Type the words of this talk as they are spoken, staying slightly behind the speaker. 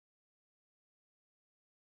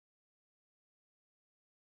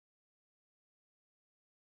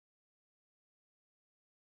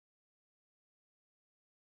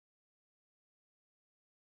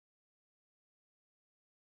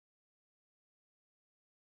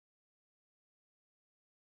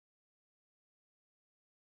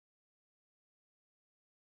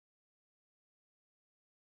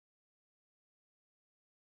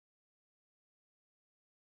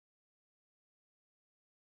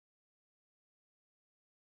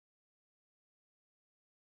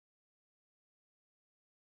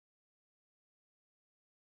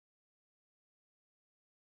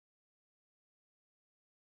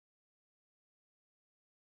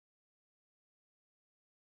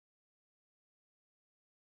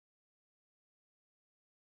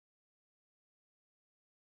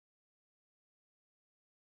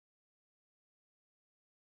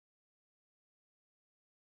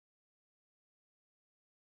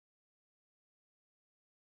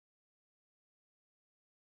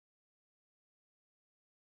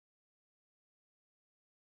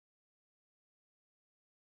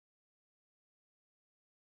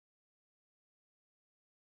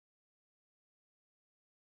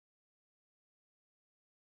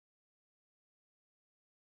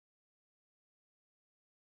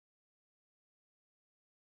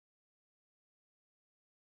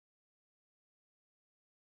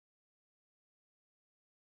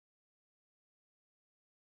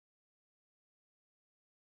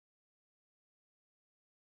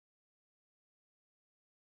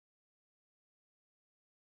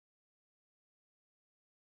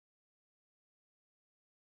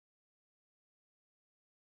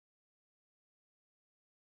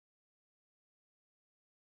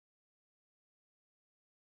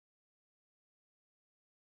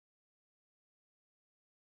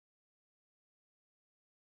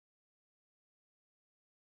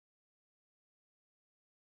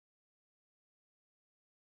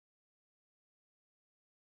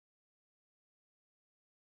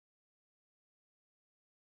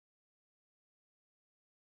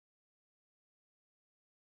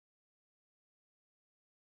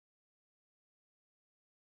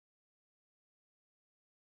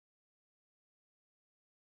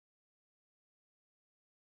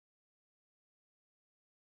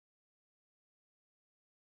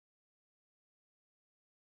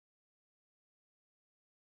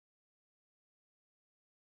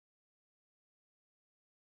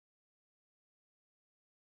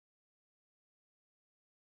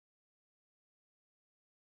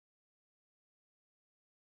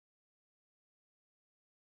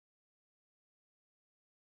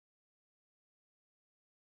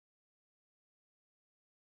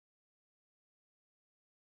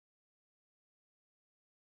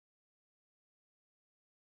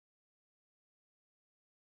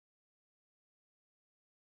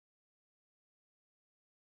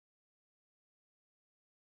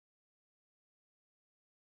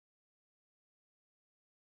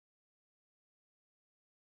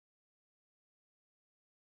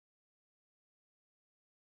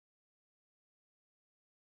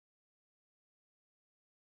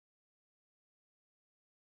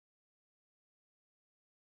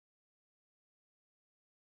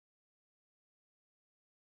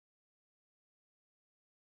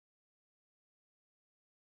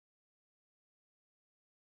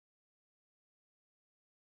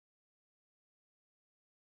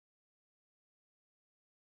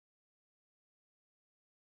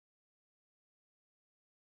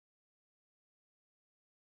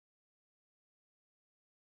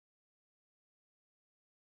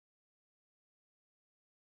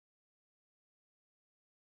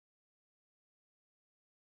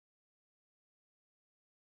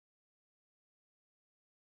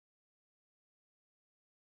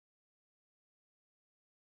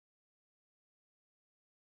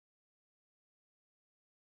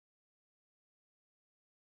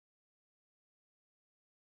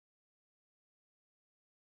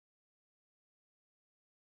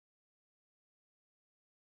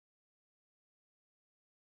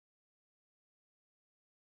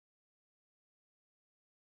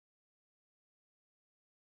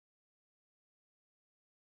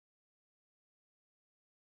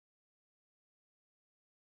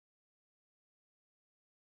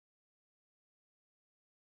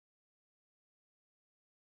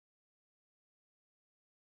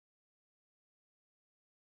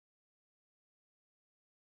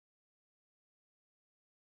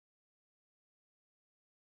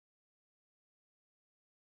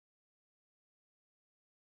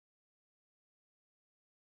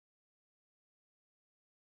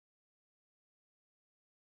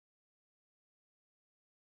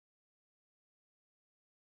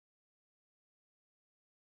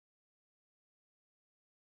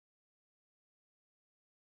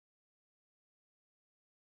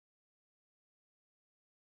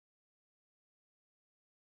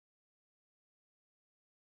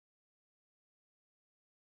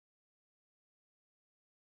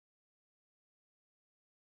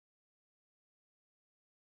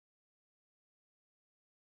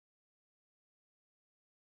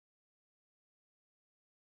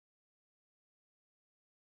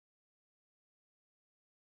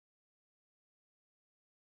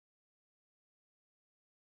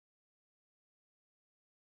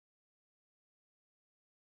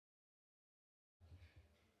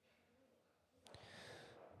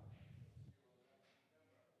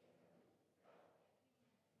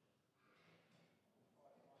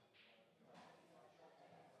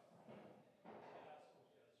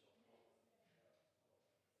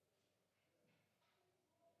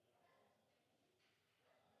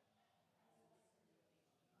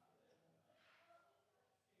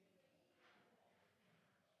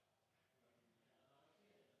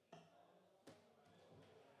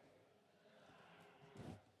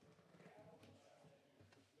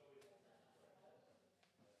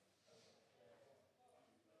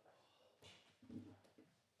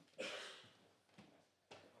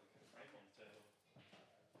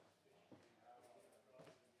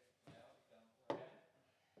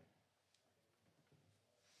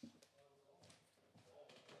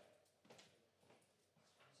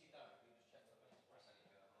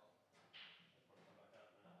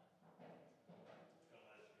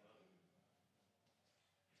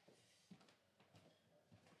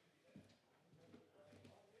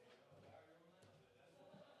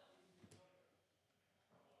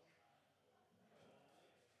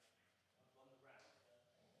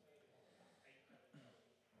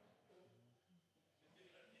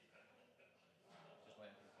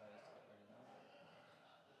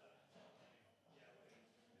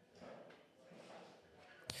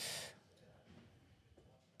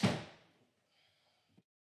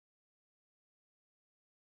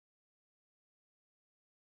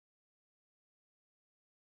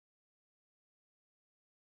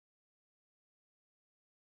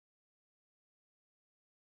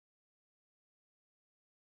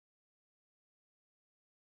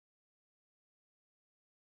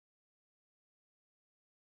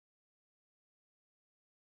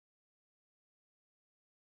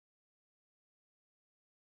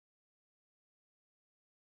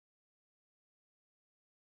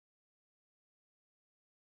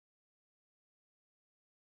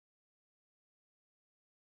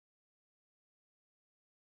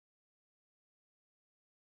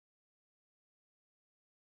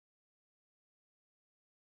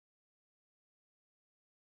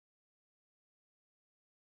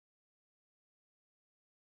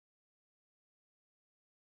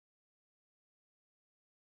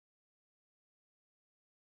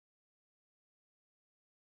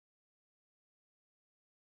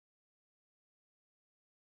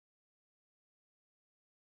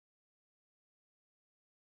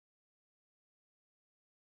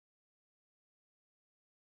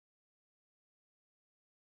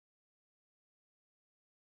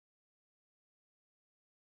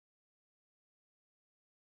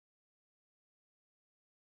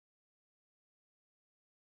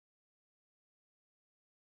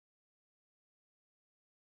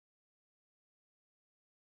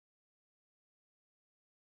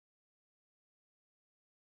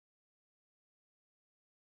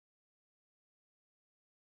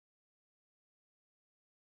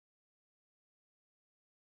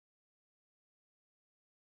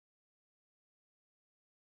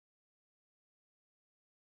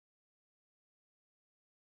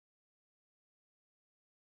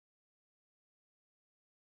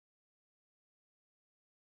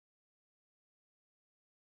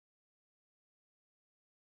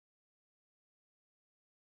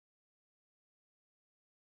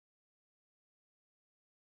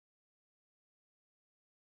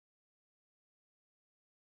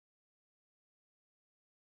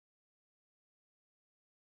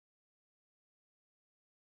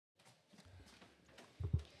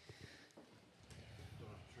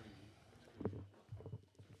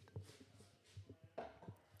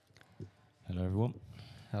Hello everyone.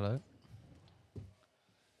 Hello.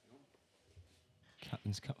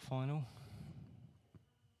 Captain's Cup final.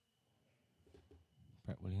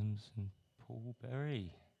 Brett Williams and Paul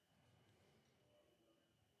Berry.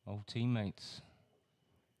 Old teammates.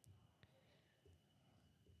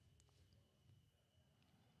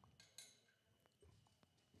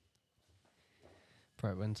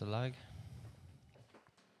 Brett wins the lag.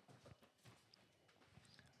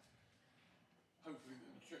 Hopefully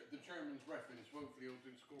the chairman's reffing, so hopefully he'll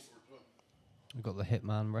do scoreboard as well. We've got the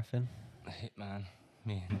hitman reffing. The hitman.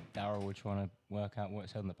 Me and Daryl were trying to work out what it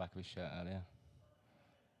said on the back of his shirt earlier.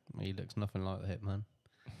 He looks nothing like the hitman.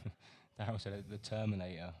 Daryl said the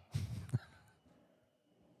Terminator.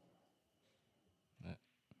 But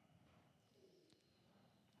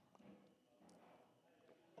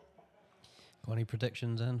Got any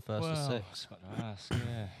predictions then? First to six. Got to ask,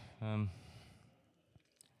 yeah. I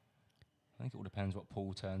think it all depends what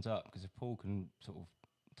Paul turns up, because if Paul can sort of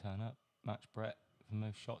turn up, match Brett for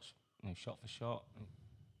most shots, shot for shot,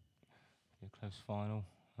 be a close final.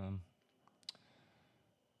 Obviously,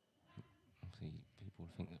 people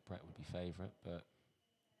would think that Brett would be favourite, but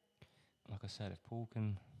like I said, if Paul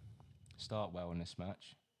can start well in this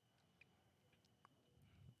match,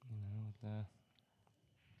 I'd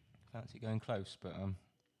fancy going close, but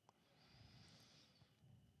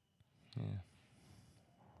yeah.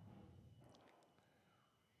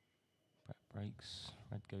 Brett breaks,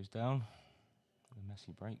 red goes down, a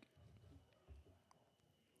messy break.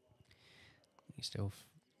 You still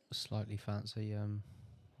slightly fancy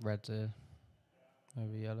reds here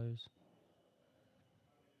over yellows.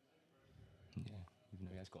 Yeah, even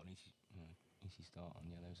though he has got an easy start on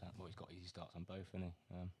yellows. Well, he's got easy starts on both, hasn't he?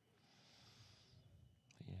 But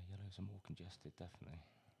yeah, yellows are more congested, definitely.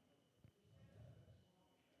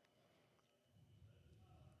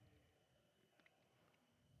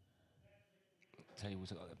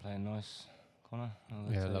 Tables look like they're playing nice, Connor.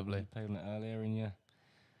 Yeah, lovely. You played on it earlier, and you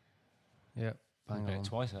bang played on. it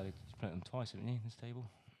twice earlier. You played them twice, haven't you? This table.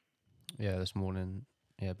 Yeah, this morning.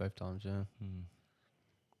 Yeah, both times. Yeah,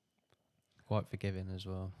 quite forgiving as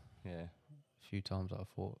well. Yeah. A few times that I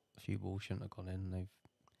thought a few balls shouldn't have gone in. They've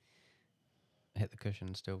hit the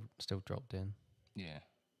cushion, still dropped in. Yeah.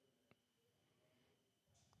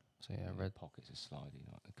 So yeah, red pockets are slidey,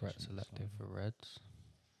 like the Brett cushions are selective slidey. for reds.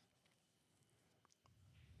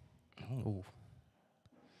 Ooh.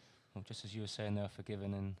 Well, just as you were saying, they're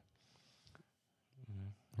forgiven and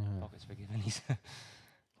pockets forgiven. He's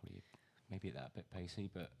probably maybe that bit pacey,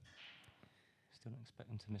 but still don't expect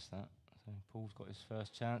him to miss that. So Paul's got his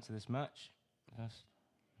first chance of this match, in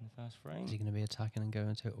the first frame. Is he going to be attacking and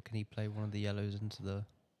going to it, or can he play one of the yellows into the?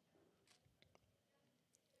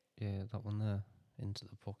 Yeah, that one there into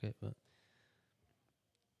the pocket, but.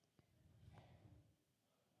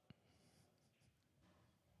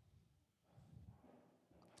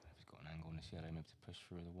 If he's got an angle on this yellow, maybe to push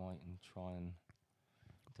through the white and try and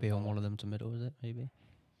Be on one of them to middle, is it, maybe?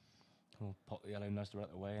 Or pop the yellow, nudge the red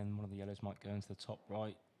away, and one of the yellows might go into the top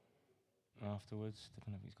right afterwards.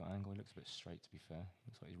 Depending if he's got angle. He looks a bit straight, to be fair.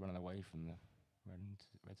 Looks like he's running away from the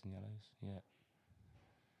reds and yellows. Yeah.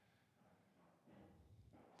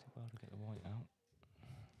 Too well to get the white out.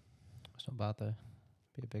 It's not bad, though.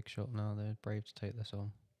 Be a big shot now. They're brave to take this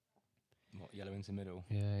on. What, yellow into middle?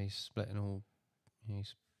 Yeah, he's splitting it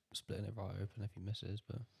right open if he misses,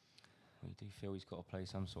 but... Well, you do feel he's got to play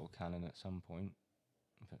some sort of cannon at some point.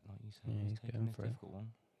 But like you said, Yeah, he's he's taking going this for it. difficult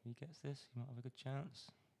one. If he gets this, he might have a good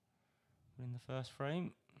chance. Win the first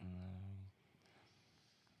frame.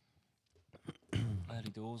 Early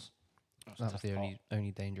doors. That was the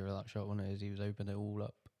only danger of that shot, wasn't it? Is he was opening it all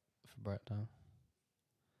up for Brett now.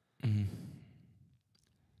 Still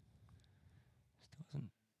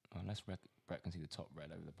hasn't... Unless Brett can see the top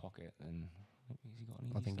red over the pocket, then maybe he's got an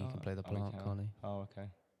easy I think he start. can play the plant, can't he? Oh,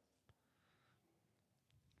 okay.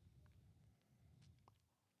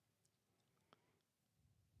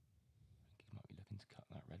 He might be looking to cut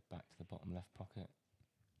that red back to the bottom left pocket.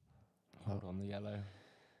 Hold on the yellow.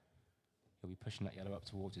 He'll be pushing that yellow up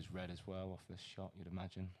towards his red as well off this shot, you'd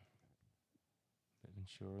imagine. Bit of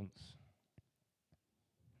insurance.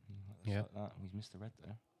 Yeah. Like that. He's missed the red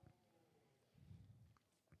though.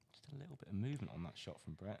 Just a little bit of movement on that shot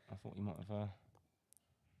from Brett. I thought he might have... well,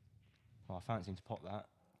 I fancy him to pop that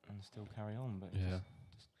and still carry on, but... Yeah.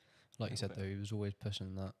 Just Like you said, though, he was always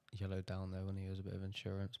pushing that yellow down there when he was a bit of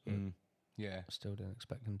insurance, but yeah. still didn't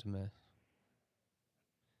expect him to miss.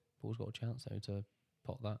 Paul's got a chance, though, to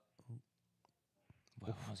pot that.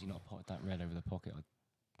 Well, has he not potted that red over the pocket? I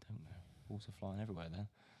don't know. Balls are flying everywhere then.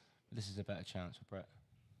 But this is a better chance for Brett.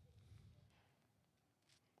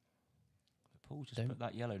 But Paul just put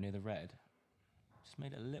that yellow near the red, Just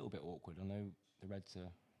made it a little bit awkward. I know the reds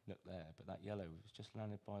are look there, but that yellow was just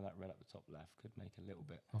landed by that red up the top left. Could make a little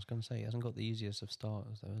bit I was going to say, he hasn't got the easiest of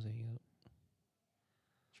starters, though, has he?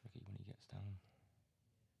 tricky when he gets down.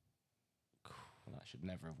 Well, that should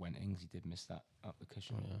never have went in 'cause he did miss that up the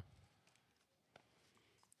cushion. Yeah.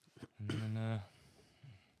 And then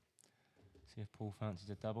see if Paul fancies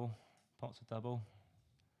a double. Pots a double.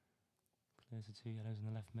 Clears the 2 yellows in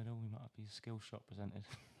the left middle. We might have a skill shot presented.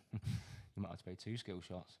 You might have to play 2 skill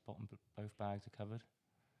shots. Bottom, both bags are covered.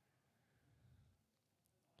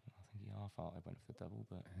 I think he half-hearted went for the double,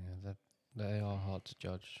 but Yeah, they are hard to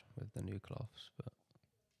judge with the new cloths, but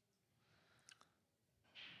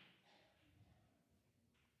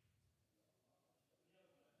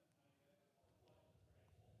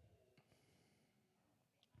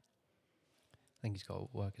I think he's got to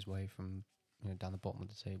work his way from down the bottom of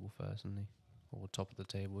the table first, isn't he? Or top of the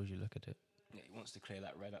table as you look at it. yeah, he wants to clear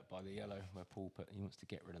that red up by the yellow where Paul put. He wants to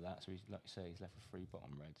get rid of that. So he's, like you say, he's left with 3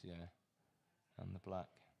 bottom reds, yeah, and the black.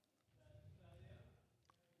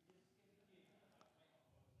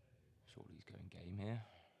 Surely he's going game here.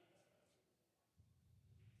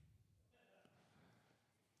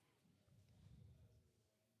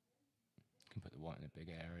 Can put the white in a big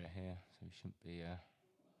area here, so he shouldn't be.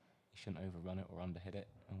 He shouldn't overrun it or underhit it.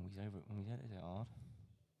 Oh, he's over. Oh, he's hit it hard.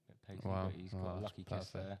 Bit pacey, Wow. but he's got a that's lucky kiss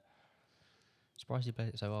perfect. there. Surprised he played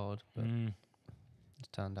it so hard, but it's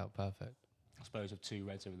turned out perfect. I suppose with 2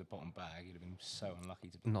 reds over the bottom bag, he'd have been so unlucky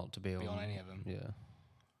to Not to be be on any of them. Yeah.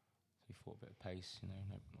 So he thought a bit of pace,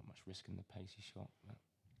 not much risk in the pacey shot. But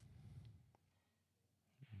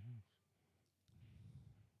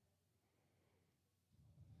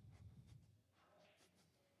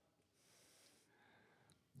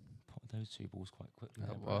potted those 2 balls quite quickly.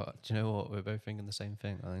 there, Well, Brett. do you know what? We're both thinking the same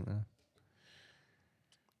thing, I think.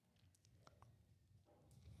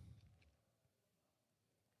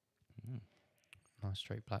 Nice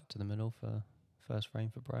straight black to the middle for first frame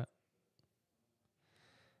for Brett.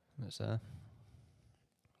 It's 1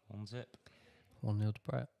 zip. 1-0 to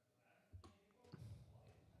Brett.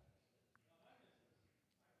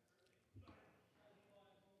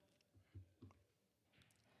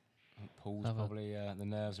 I think Paul's Have a- probably the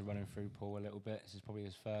nerves are running through Paul a little bit. This is probably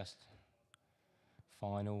his first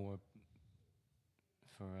final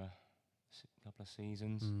for a couple of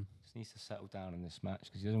seasons. Just needs to settle down in this match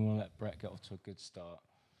because he doesn't want to let Brett get off to a good start.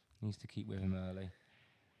 Needs to keep with him early.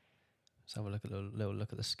 Let's have a look at little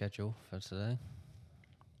look at the schedule for today.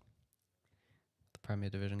 The Premier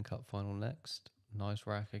Division Cup final next. Nice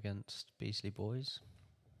rack against Beastly Boys.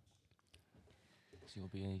 So you'll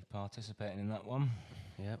be participating in that one.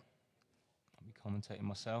 Yep. I'll be commentating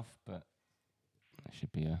myself, but it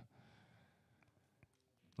should be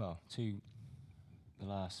the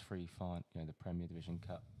last 3 the Premier Division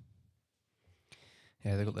Cup.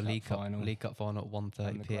 Yeah, they've got the League Cup final. League Cup final at 1:30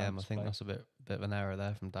 And the p.m. I Gramps think play. that's a bit of an error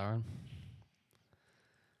there from Darren.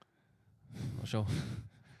 Not sure.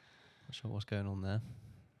 Not sure what's going on there.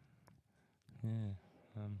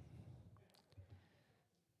 Yeah.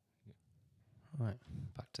 Right,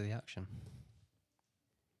 back to the action.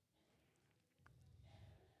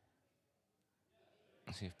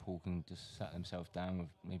 See if Paul can just settle himself down with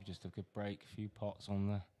maybe just a good break, a few pots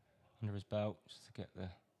under his belt, just to get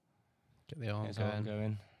Get the arm his arm going.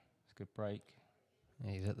 going. It's a good break.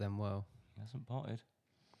 Yeah, he's hit them well. He hasn't potted.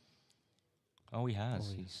 Oh, he has.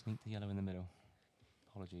 Oh, He sneaked the yellow in the middle.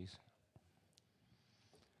 Apologies.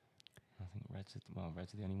 I think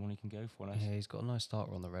red's the only one he can go for. Yeah, he's got a nice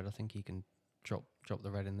starter on the red. I think he can drop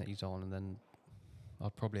the red in that he's on, and then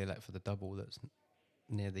I'd probably elect for the double that's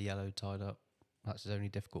near the yellow tied up. That's his only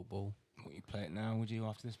difficult ball. Will you play it now, would you,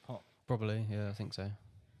 after this pot? Probably, yeah, I think so.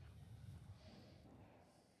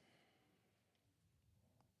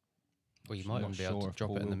 Well, you I'm might not even be able sure to if drop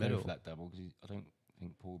Paul it in will the go middle. for that double, because I don't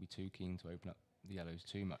think Paul will be too keen to open up the yellows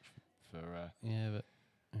too much for Yeah, but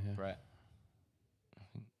yeah. Brett.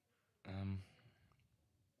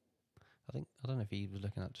 I don't know if he was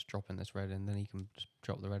looking at just dropping this red in, then he can just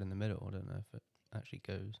drop the red in the middle. I don't know if it actually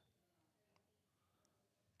goes.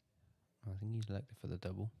 I think he's elected for the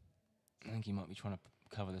double. I think he might be trying to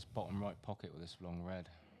cover this bottom right pocket with this long red.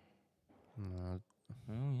 No,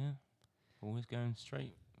 Oh, yeah. Always going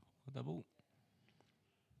straight for double.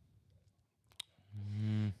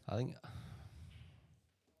 I think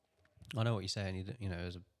I know what you're saying.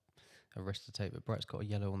 There's a risk to take, but Brett's got a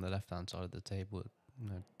yellow on the left-hand side of the table. It,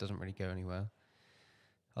 doesn't really go anywhere.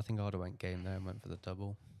 I think I'd have went game there and went for the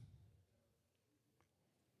double.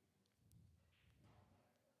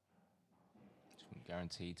 Just wasn't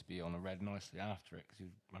guaranteed to be on a red nicely after it because he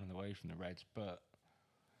was running away from the reds, but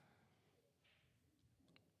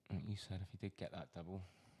Like you said, if he did get that double,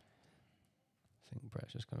 I think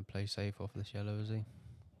Brett's just going to play safe off this yellow, is he?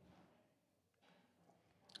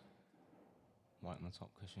 white on the top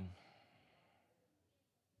cushion.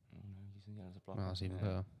 Oh no, using yellow as a block. Oh, that's even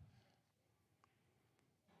better.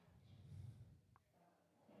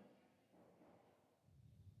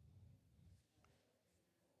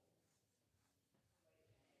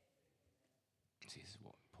 See, this is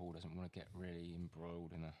what Paul doesn't want to get really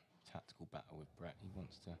embroiled in a tactical battle with Brett. He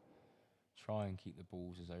wants to try and keep the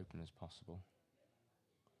balls as open as possible.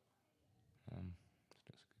 This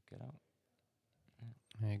looks a good get out.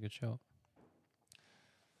 Yeah, good shot.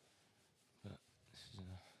 But this is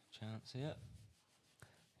a chance here.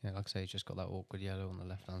 Yeah, like I say, he's just got that awkward yellow on the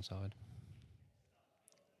left-hand side.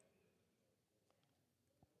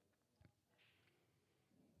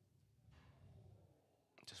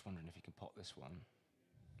 Just wondering if he can pot this one,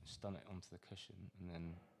 stun it onto the cushion, and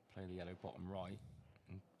then play the yellow bottom right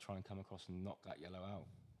and try and come across and knock that yellow out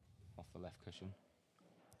off the left cushion.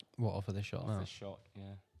 What, off of this shot Off now? this shot,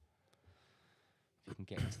 yeah. If you can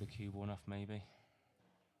get into the cue ball enough, maybe.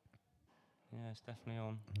 Yeah, it's definitely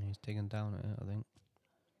on. Yeah, he's digging down at it, I think.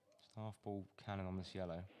 Just half ball cannon on this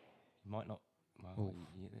yellow. He might not. Well,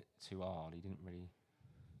 he hit it too hard. He didn't really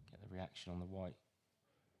get the reaction on the white.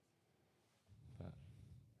 But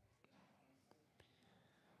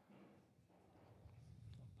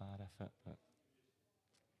not a bad effort, but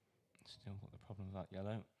still got the problem with that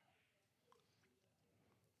yellow.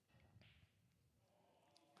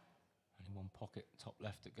 Only one pocket top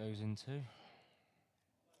left it goes into.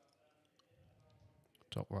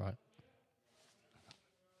 Top right.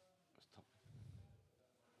 It's top.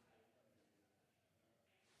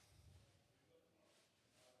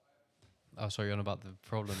 Oh, sorry, you're on about the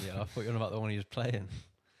problem. Yeah, I thought you were on about the one he was playing.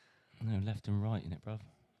 No, left and right in it, bruv.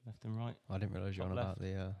 Left and right. I didn't realise you were on Top about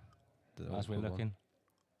the As we're awkward one. looking.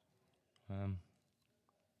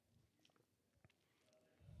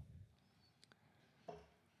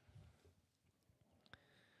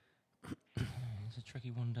 It's a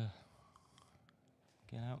tricky one to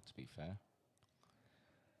get out, to be fair.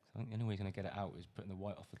 So I think the only way he's going to get it out is putting the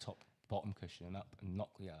white off the top bottom cushion and up and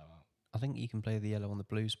knock the yellow out. I think you can play the yellow on the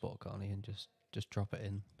blue spot, can't he? And just drop it in,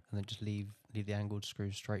 and then just leave the angled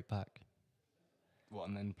screws straight back What,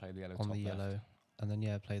 and then play the yellow on top the left, yellow, and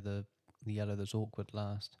then play the yellow that's awkward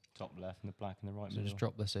last. top left, and the black in the right So middle. just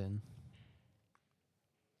drop this in,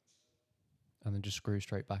 and then just screw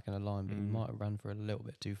straight back in a line. But he might have ran for a little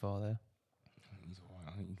bit too far there. I think he's alright.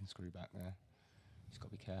 I think you can screw back there. He's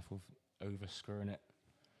got to be careful of over screwing it.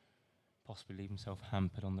 Possibly leave himself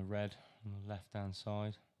hampered on the red on the left hand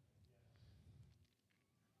side.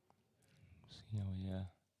 See how he where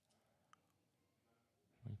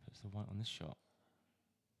he puts the white on this shot.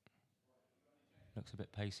 Looks a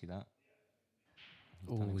bit pacey, that.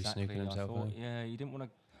 Oh, Done he's snooking I himself thought, out. yeah, he didn't want to.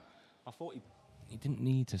 I thought he didn't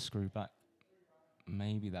need to screw back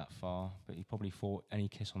maybe that far, but he probably thought any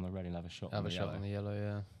kiss on the red, he'll have a shot on the yellow. On the yellow,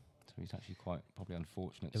 yeah. So he's actually quite probably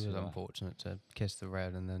unfortunate. It was to, unfortunate to kiss the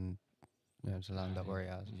red and then to land up where he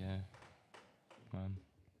has. Yeah.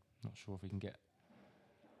 Not sure if he can get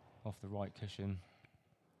off the right cushion.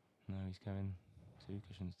 No, he's going 2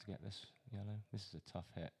 cushions to get this yellow. This is a tough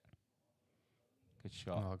hit. Good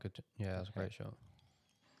shot. Oh, good. Yeah, that's a Okay. great shot.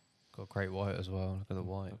 Got great white as well. Look at the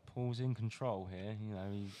white. But Paul's in control here. You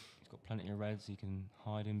know, he's got plenty of reds. He can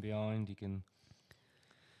hide in behind. He can.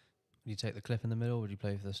 Would you take the clip in the middle or would you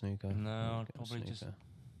play for the snooker? No, I'd Get the probably just snooker.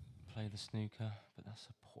 play the snooker. But that's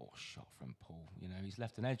a poor shot from Paul. You know, he's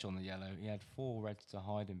left an edge on the yellow. He had 4 reds to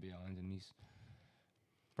hide in behind, and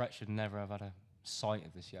Brett should never have had a sight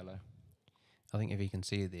of this yellow. I think if he can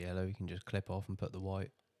see the yellow, he can just clip off and put the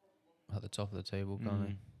white at the top of the table, can't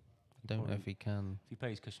he? I don't know if he can. If he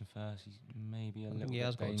plays cushion first, he's maybe a I little think bit he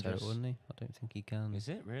has got a dangerous. total, hasn't he? I don't think he can. Is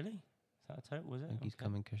it really? Is that a total? Was it? I think he's Okay.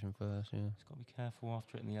 coming cushion first, yeah. He's got to be careful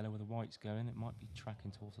after it in the yellow where the white's going. It might be tracking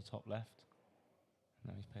towards the top left.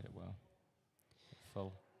 No, he's played it well.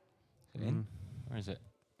 Full. Is it in? Where is it?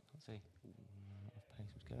 Can't see. Ooh, not enough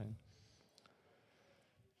pace was going.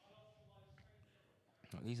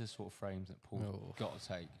 Right, these are sort of frames that Paul's got to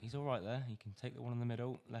take. He's all right there. He can take the one in the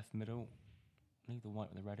middle, left middle, leave the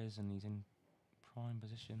white where the red is, and he's in prime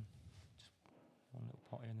position. Just one little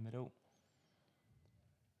pot here in the middle.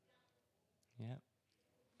 Yeah.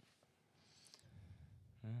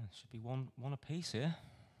 Should be one apiece here.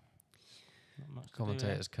 Not much to do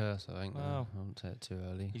Commentator's curse, I think. Well, I won't take it too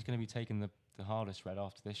early. He's going to be taking the hardest red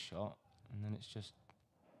after this shot, and then it's just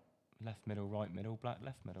left middle, right middle, black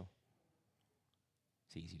left middle.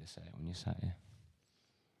 It's easy to say it when you're sat here.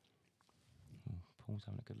 Paul's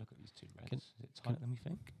having a good look at these 2 reds. Is it tighter than we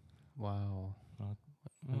think? Wow.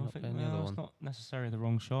 Why Well, I not think playing the other it's one? not necessarily the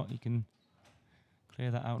wrong shot. You can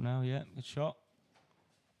clear that out now. Yeah, good shot.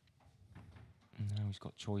 And now he's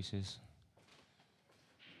got choices.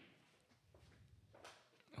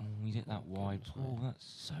 Oh, he's hit that wide. goodness Oh, me. that's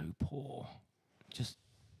so poor. Just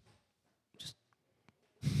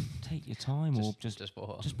take your time, or just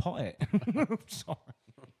what? pot it. Sorry.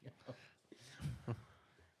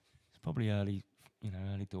 It's probably early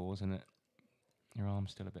doors, isn't it? Your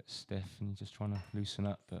arm's still a bit stiff, and you're just trying to loosen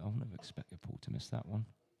up. But I'll never expect your Paul to miss that one.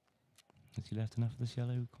 Has he left enough of this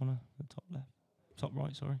yellow, Connor? The top left, top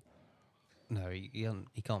right. Sorry. No, he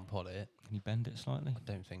can't pot it. Can you bend it slightly? I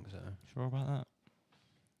don't think so. Sure about that?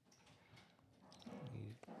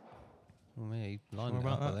 Well, yeah, he lined Sure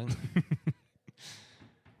it about up, I that? think.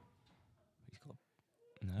 He's got.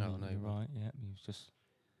 No, Oh, no, you're but- right. Yeah, he was just.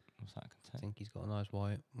 What's that? I think he's got a nice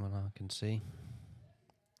white one I can see.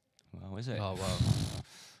 Well, is it? Oh, well.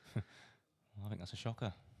 Well, I think that's a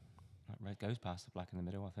shocker. That red goes past the black in the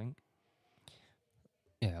middle, I think.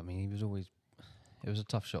 Yeah, I mean, he was always... It was a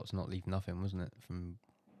tough shot to not leave nothing, wasn't it? From,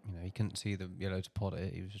 he couldn't see the yellow to pot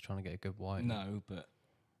it. He was just trying to get a good white. No, but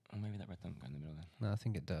maybe that red don't go in the middle then. No, I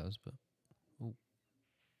think it does, but...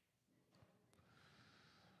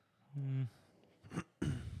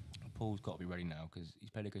 Paul's got to be ready now because he's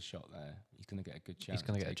played a good shot there. He's going to get a good chance. He's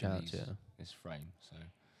going to get a taking chance, yeah. This frame. So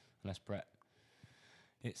unless Brett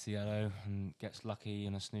hits the yellow and gets lucky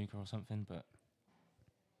in a snooker or something,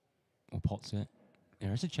 or pots it,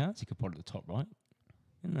 there is a chance he could pot at the top right,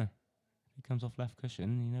 isn't there? He comes off left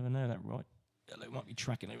cushion. You never know. That right yellow might be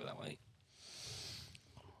tracking over that way.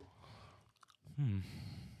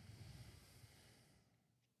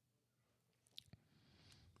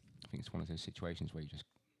 I think it's one of those situations where you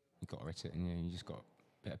got to hit it, and you just got a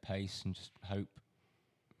bit of pace and just hope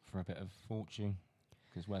for a bit of fortune.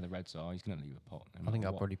 Because where the reds are, he's going to leave a pot. I think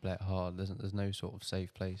I'll probably play it hard. There's no sort of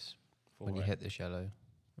safe place when you hit this yellow.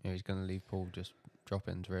 He's going to leave Paul just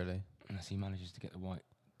drop-ins, really. Unless he manages to get the white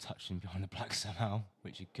touched him behind the black somehow,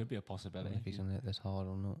 which it could be a I possibility. don't know if he's going to hit this hard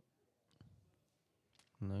or not.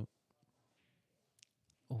 No.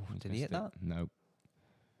 Oh, He's did he hit missed that? it. No.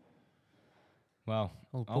 Well,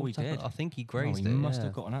 Paul he did. I think he Oh, grazed he it. must yeah.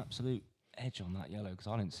 have got an absolute edge on that yellow because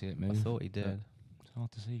I didn't see it move. I thought he but did. It's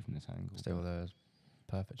hard to see from this angle. Still, there's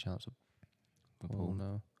perfect chance of but Paul. Paul.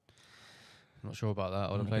 No. I'm not sure about that.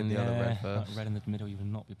 I would have I played reckon, the other red that first. red in the middle, you would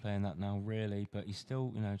not be playing that now, really. But he's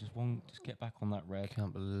still, just get back on that I red.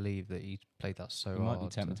 can't believe that he played that so You hard. might be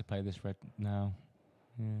tempted to play this red now.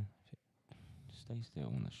 Yeah. Just stay still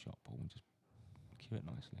on the shot, Paul, and just cue it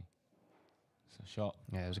nicely. It's a shot.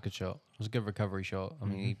 Yeah, it was a good shot. It was a good recovery shot. I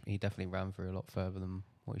mean, Mhm. he definitely ran through a lot further than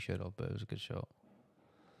what he should have, but it was a good shot.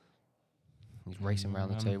 He's racing around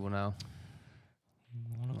the table now.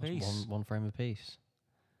 One That's apiece. one frame apiece.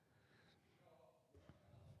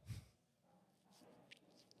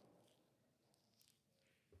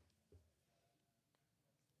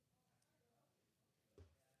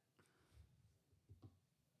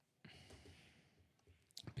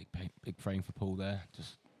 Big frame for Paul there.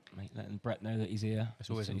 Just letting Brett know that he's here. It's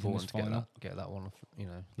always He's in this important to final. get that one,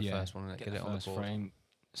 the first one, and get the it on the first board. frame,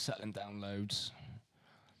 settling down loads.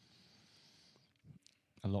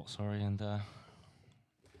 A lot, sorry, and give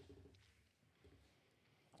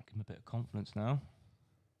him a bit of confidence now.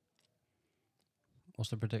 What's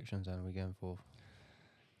the predictions then? Are we going for?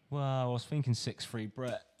 Well, I was thinking 6-3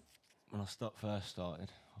 Brett when I first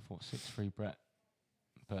started. I thought 6-3 Brett,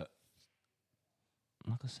 but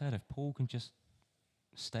like I said, if Paul can just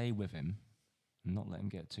stay with him and not let him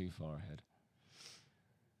get too far ahead,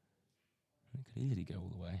 it could easily go all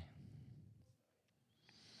the way.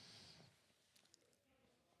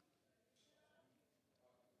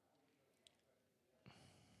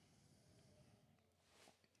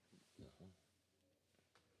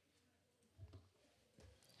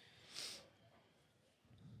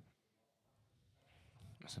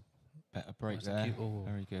 That's a better break That's a there. cute- oh.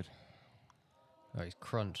 Very good. Oh, he's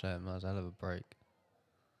crunched there. That was a hell of a break.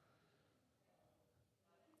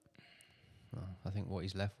 Well, I think what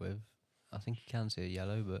he's left with, I think he can see a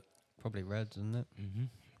yellow, but probably reds, isn't it? Mm-hmm.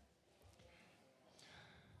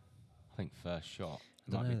 I think first shot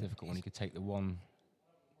Dunno, might be difficult when he could take the one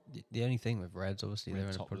The only thing with reds, obviously, they're red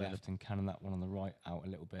in a top probably left and cannon that one on the right out a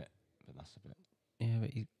little bit, but that's a bit. yeah, but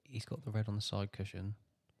he's got the red on the side cushion.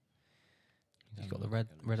 He's got the doesn't like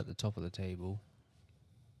red yellows. at the top of the table.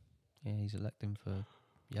 Yeah, he's electing for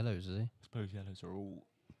yellows, is he? I suppose yellows are all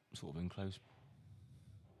sort of in close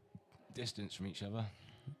distance from each other.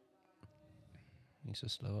 Needs to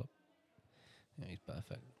slow up. Yeah, he's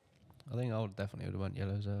perfect. I think I would have went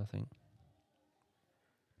yellows there, I think.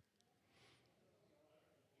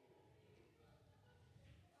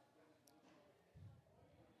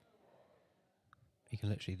 can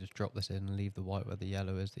literally just drop this in and leave the white where the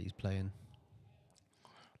yellow is that he's playing.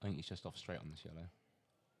 I think he's just off straight on this yellow.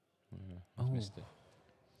 Yeah, Oh. he's missed it.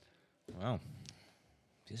 Wow.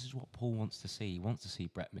 This is what Paul wants to see. He wants to see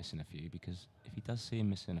Brett missing a few, because if he does see him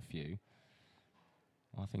missing a few,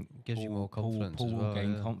 I think Gives you more confidence Paul as will well,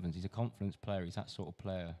 gain yeah. confidence. He's a confidence player. He's that sort of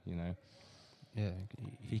player, you know. Yeah.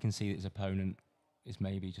 If he can see that his opponent is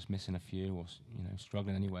maybe just missing a few, or you know,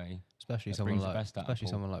 struggling anyway. Especially that someone brings the like best out of Paul.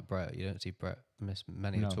 someone like Brett. You don't see Brett miss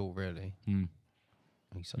many No. at all, really. Mm.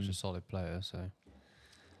 He's such a solid player, so Don't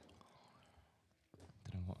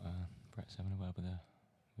know what Brett's having a word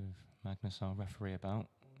with Magnus, our referee, about.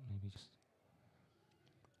 Maybe just.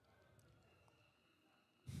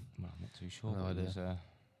 Well, I'm not too sure. No but idea. He was, there.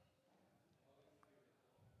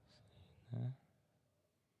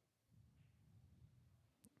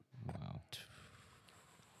 Wow.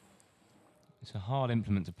 It's a hard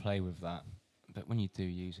implement to play with that, but when you do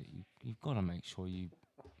use it, you've got to make sure you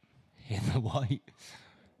hit the white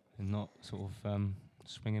and not sort of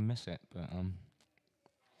swing and miss it. But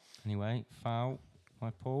anyway, foul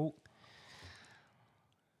by Paul.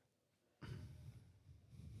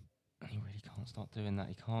 He really can't start doing that.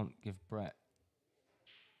 He can't give Brett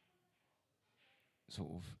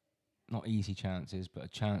sort of not easy chances, but a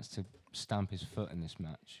chance to stamp his foot in this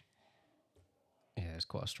match. yeah, it's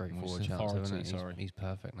quite a straightforward It's chance, authority, isn't it? sorry. He's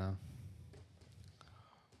perfect now.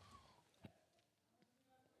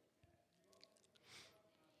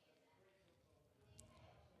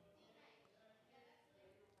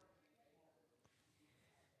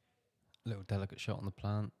 Little delicate shot on the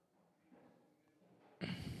plant.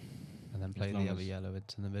 And then play long the other as- yellow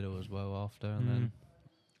into the middle as well after, and then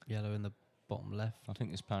yellow in the bottom left. I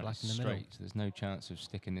think this plant Black is in the middle. straight, so there's no chance of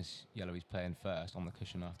sticking this yellow he's playing first on the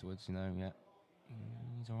cushion afterwards, you know, yeah.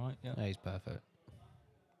 He's all right, yeah. Yeah, he's perfect.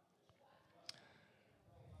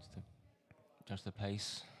 Just to judge the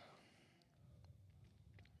pace.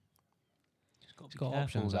 Just got to He's be got careful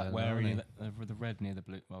options with that there, wearing hasn't the red near the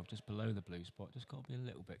blue, well, just below the blue spot. Just got to be a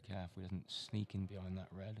little bit careful he doesn't sneak in behind that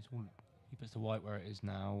red. It's all, he puts the white where it is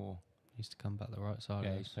now, or He used to come back the right side.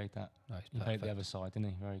 yeah, of he's us. played that. No, he's He played perfect. the other side, didn't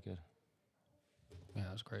he? Very good. Yeah,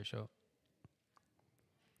 that was a great shot.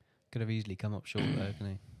 Could have easily come up short there,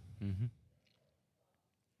 couldn't he? Mm-hmm.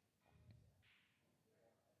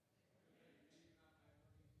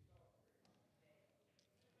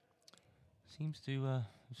 Seems to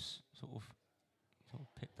sort of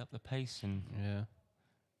picked up the pace and Yeah.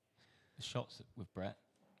 the shots with Brett.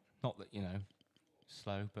 Not that, you know,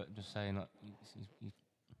 slow, but just saying like he's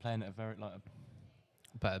playing at a very like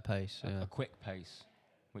Better pace, yeah. a quick pace,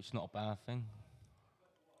 which is not a bad thing.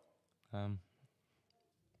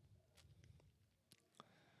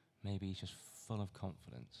 Maybe he's just full of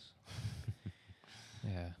confidence.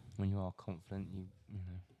 Yeah. When you are confident, you know,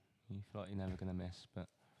 you feel like you're never going to miss. But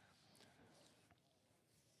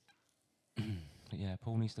but yeah,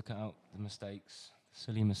 Paul needs to cut out the mistakes,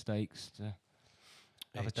 silly mistakes, to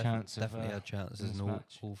have a chance. Definitely had chances this in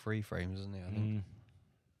match. all three frames, isn't he? I think.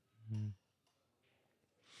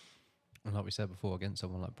 And like we said before, against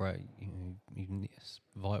someone like Brett, you know, it's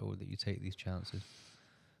vital that you take these chances.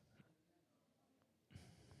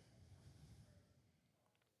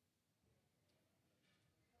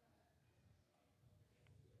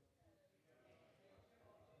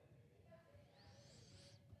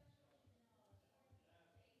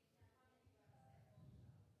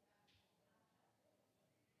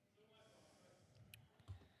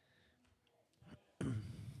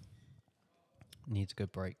 Needs a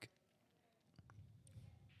good break.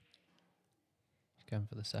 He's going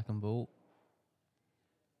for the second ball.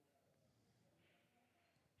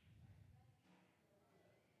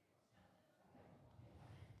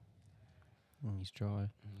 He's dry.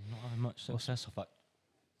 Not having much success off that.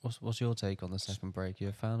 What's your take on the second break? You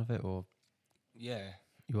a fan of it, or Yeah,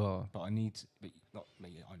 you are? but I need, but not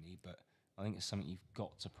me. I need, but I think it's something you've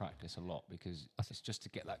got to practice a lot, because it's just to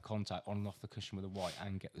get that contact on and off the cushion with the white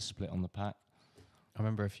and get the split on the pack. I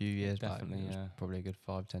remember a few years back, Definitely, it was yeah. probably a good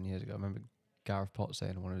 5-10 years ago. I remember Gareth Potts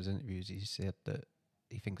saying in one of his interviews, he said that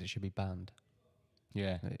he thinks it should be banned.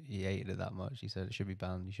 Yeah, He hated it that much. He said it should be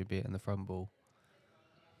banned. You should be hitting the front ball.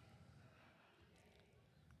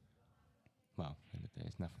 well,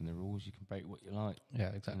 there's nothing in the rules. You can break what you like. Yeah,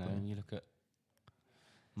 exactly. You know, you look at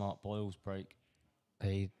Mark Boyle's break.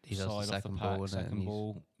 He does the Side off the second pack, ball, isn't it? And second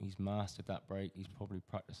ball. He's mastered that break. He's probably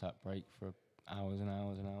practiced that break for hours and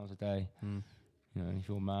hours and hours a day. You know, and if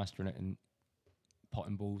you're mastering it and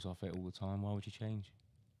potting balls off it all the time, why would you change?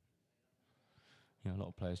 You know, a lot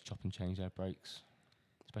of players chop and change their breaks,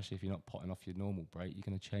 especially if you're not potting off your normal break. You're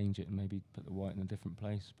going to change it and maybe put the white in a different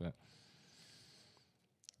place. But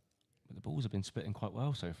But the balls have been splitting quite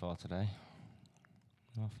well so far today.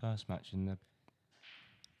 Our first match in the...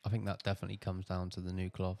 I think that definitely comes down to the new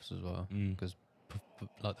cloths as well. Mm. Because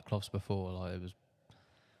like the cloths before, like it was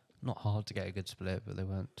not hard to get a good split, but they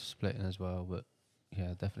weren't splitting as well. But yeah,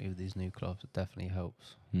 definitely with these new cloths, it definitely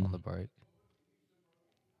helps on the break.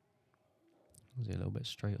 Is he a little bit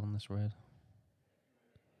straight on this red?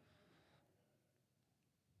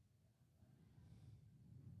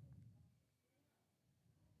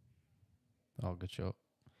 Oh, good shot.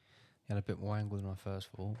 He had a bit more angle than I first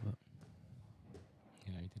thought, but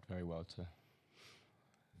Yeah, he did very well to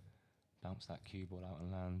bounce that cue ball out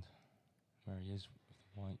and land where he is with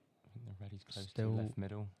the white. I think the red is close to the left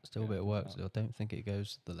middle. Still a bit of work. So I don't think it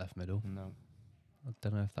goes to the left middle. No. I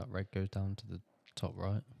don't know if that red goes down to the top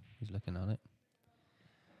right. He's looking at it.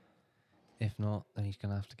 If not, then he's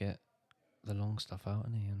going to have to get the long stuff out,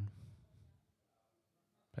 isn't he, and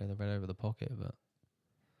play the red over the pocket, but...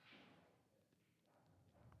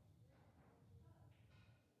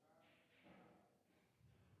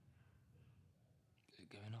 Is it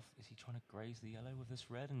going off? Is he trying to graze the yellow with this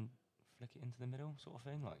red and flick it into the middle sort of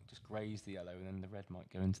thing? Like just graze the yellow and then the red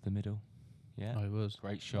might go into the middle. Yeah. Oh, he was.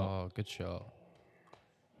 Great shot. Oh, good shot.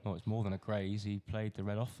 Oh, it's more than a graze. He played the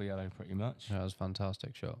red off the yellow pretty much. Yeah, that was a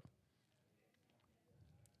fantastic shot.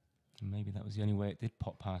 And maybe that was the only way it did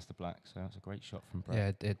pop past the black, so that's a great shot from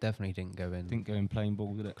Brett. Yeah, it definitely didn't go in. Didn't go in plain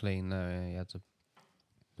ball, did it? Clean, no, yeah, he had to...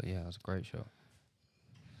 But yeah, it was a great shot.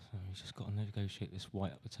 So he's just got to negotiate this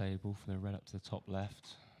white up the table for the red up to the top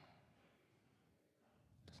left.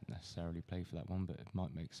 Doesn't necessarily play for that one, but it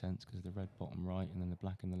might make sense because of the red bottom right and then the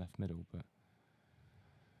black in the left middle. But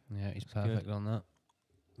yeah, he's That's perfect good. on that.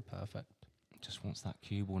 Perfect. just wants that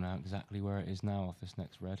cue ball now exactly where it is now off this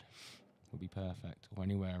next red. Will be perfect, or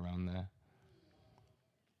anywhere around there.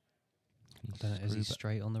 I don't know, is he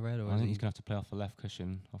straight on the red, or I is think he he's going to have to play off the left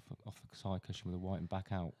cushion, off the side cushion with the white and back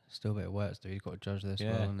out. still a bit of work to do? He's got to judge this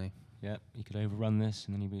Yeah. well, hasn't he? Yeah, he could overrun this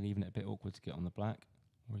and then he'd be leaving it a bit awkward to get on the black,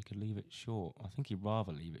 or he could leave it short. I think he'd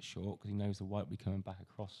rather leave it short because he knows the white will be coming back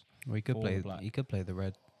across. Well, he could Or play. the black. He could play the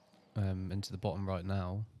red into the bottom right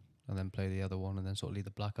now, and then play the other one, and then sort of leave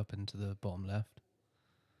the black up into the bottom left.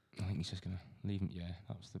 I think he's just going to leave him. Yeah,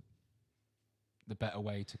 that was the better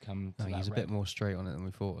way to come No, to that he's a red. bit more straight on it than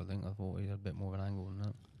we thought. I thought he had a bit more of an angle than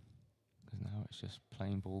that. Because now it's just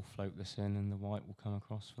plain ball, float this in, and the white will come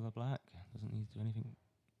across for the black. Doesn't need to do anything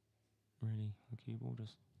really. The cue ball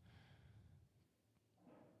just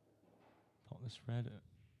pot this red at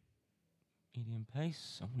medium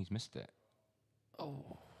pace. Oh, he's missed it.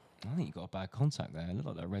 Oh, I think he got a bad contact there. It looked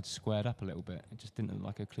like that red squared up a little bit. It just didn't look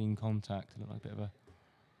like a clean contact. It looked like a bit of a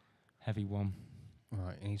heavy one.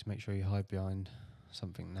 right. He needs to make sure you hide behind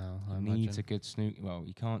something now. I He needs imagine. a good snooker. Well,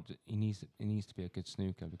 he can't. He needs to be a good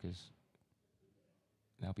snooker because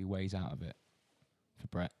there'll be ways out of it for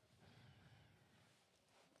Brett.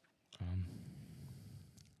 I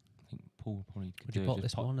think Paul probably could Would do you it, pot just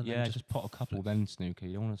this one and then yeah, just just pot a couple, flip? then snooker.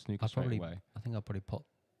 You don't want to snooker I'd straight probably- away. I think I'll probably pot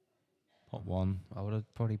Pot one. I would have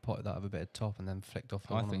probably potted that with a bit of top and then flicked off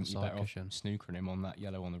the I one on think the you're side better off cushion. snookering him on that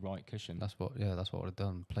yellow on the right cushion. That's what I would have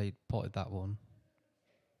done. Potted that one,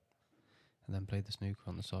 and then played the snooker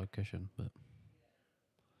on the side cushion. But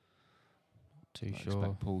not too I sure.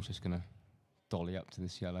 expect Paul's just going to dolly up to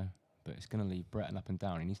this yellow, but it's going to leave Brett an up and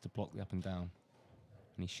down. He needs to block the up and down,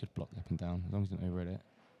 and he should block the up and down as long as he doesn't overhit it.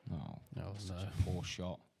 Oh, Oh, such no. a poor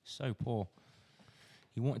shot. So poor.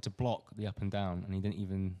 He wanted to block the up and down, and he didn't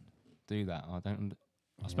even do that. I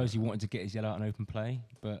suppose he wanted to get his yellow out and open play,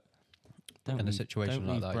 but don't in a leave- situation don't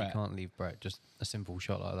like leave that, Brett. you can't leave Brett just a simple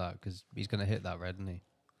shot like that because he's going to hit that red, isn't he?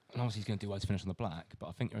 And obviously he's going to do well to finish on the black, but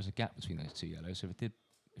I think there is a gap between those two yellows. So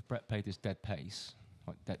if Brett played this dead pace,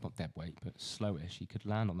 like not dead weight, but slowish, he could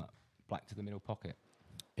land on that black to the middle pocket.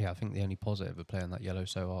 Yeah, I think the only positive of playing that yellow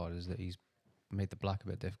so hard is that he's made the black a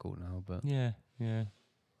bit difficult now. But Yeah.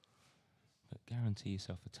 But guarantee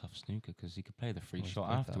yourself a tough snooker because he could play the free Well, he's shot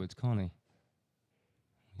played that. afterwards, can't he?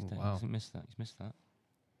 Oh, He wow. hasn't missed that. He's missed that.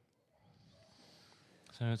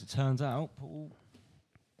 So as it turns out, Paul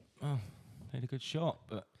played a good shot,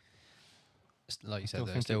 but like you still said,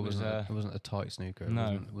 though, think it still it was, it wasn't a tight snooker. It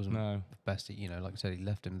no, wasn't no. the best. Like I said, he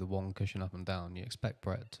left him the one cushion up and down. You expect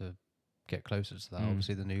Brett to get closer to that. Mm.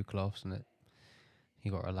 Obviously, the new cloths and he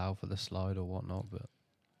got to allow for the slide or whatnot. But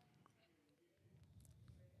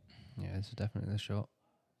yeah, this is definitely the shot.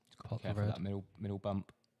 Pot the Careful red. that middle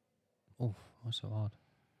bump. Oh, that's so hard.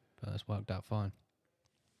 But it's worked out fine.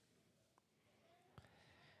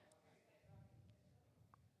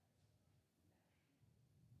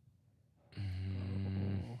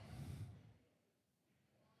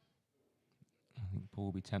 I think Paul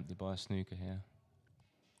will be tempted by a snooker here.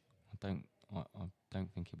 I I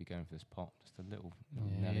don't think he'll be going for this pot. Just a little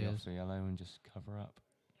Yeah, nelly he off is. the yellow and just cover up.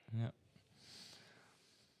 Yep.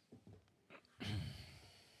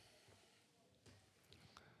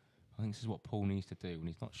 I think this is what Paul needs to do when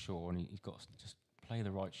he's not sure and he's got to just play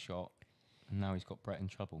the right shot. And now he's got Brett in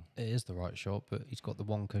trouble. It is the right shot, but he's got the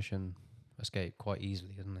one cushion escape quite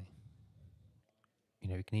easily, hasn't he? You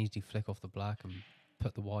know, he can easily flick off the black and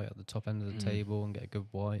put the white at the top end of the table and get a good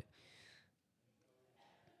white.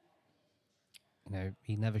 You know,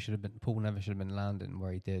 Paul never should have been landing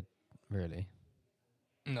where he did, really.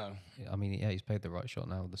 No. I mean, yeah, he's played the right shot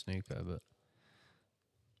now with the snooker, but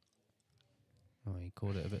he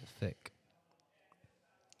called it a bit thick.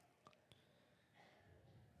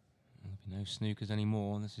 There'll be no snookers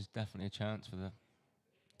anymore. This is definitely a chance for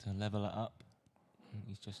to level it up.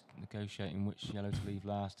 He's just negotiating which yellow to leave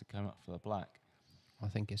last to come up for the black. I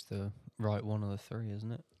think it's the right one of the three,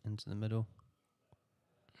 isn't it? Into the middle.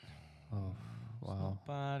 Oh, It's wow. not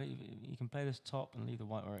bad. You can play this top and leave the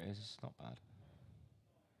white where it is. It's not bad.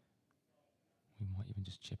 We might even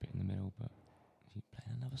just chip it in the middle, but is he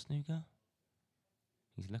playing another snooker?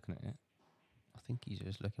 He's looking at it. I think he's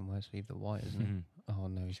just looking where to leave the white, isn't he? Oh,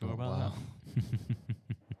 no, he's Sure not. about Wow. That?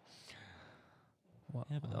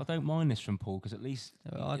 Yeah, but I don't mind this from Paul because at least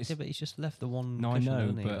Yeah, but he's just left the one No, I cushion, know,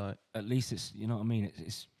 hasn't he? but Like, at least it's, you know what I mean?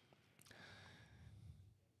 It's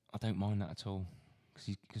I don't mind that at all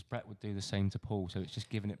because Brett would do the same to Paul, so it's just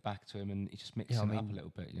giving it back to him and he's just mixing it up a little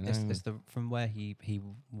bit, you know? it's the from where he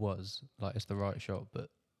was, like, it's the right shot, but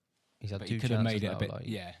he's had But two he could chances have made it now, a bit, like,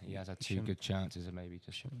 yeah, he has had he two shouldn't- good chances and maybe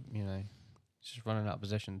just... you know, he's just running out of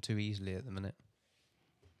position too easily at the minute.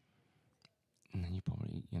 And then you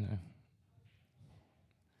probably, you know...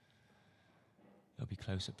 He'll be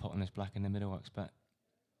close at potting this black in the middle, I expect.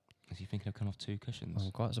 Is he thinking of coming off two cushions?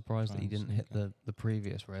 I'm quite surprised that he Try and didn't hit snooker. the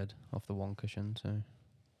previous red off the one cushion, so... Is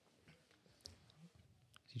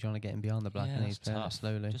he trying to get him behind the black Yeah, and he's that's playing it tough.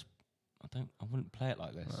 slowly? Just- I wouldn't play it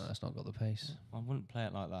like this. No, that's not got the pace. I wouldn't play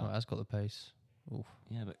it like that. Well, it has got the pace. Oof.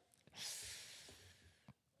 Yeah, but...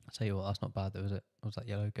 I'll tell you what, that's not bad though, is it? Was that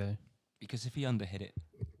yellow go? Because if he underhit it,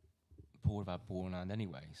 Paul would have had ball in hand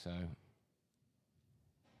anyway, so...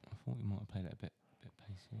 I thought he might have played it a bit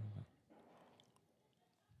pacey, but...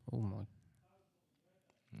 Oh my.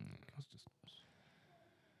 It's just...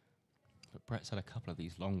 But Brett's had a couple of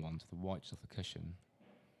these long ones, the whites off the cushion,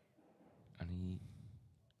 and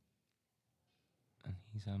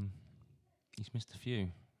he's missed a few,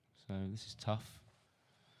 so this is tough.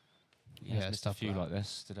 He has it's missed a tough, few that. like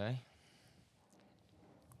this today.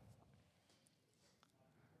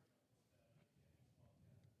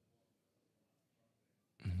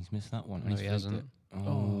 And he's missed that one. and No, he's he flicked hasn't. it.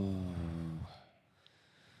 Oh.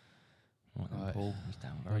 Right then, Right. Paul. He's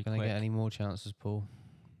down Are very we going quick. to get any more chances, Paul?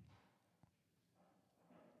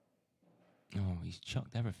 Oh, he's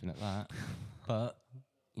chucked everything at that. But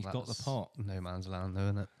he's got the That's pot. No man's land though,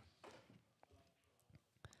 isn't it?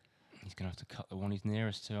 He's going to have to cut the one he's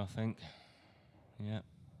nearest to, I think. Yeah.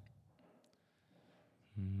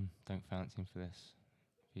 Don't fancy him for this.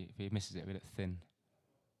 If he misses it, it'll be a bit thin.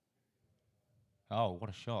 Oh, what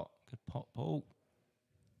a shot. Good pot, Paul.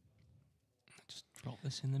 Just drop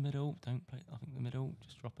this in the middle. Don't play I think the middle.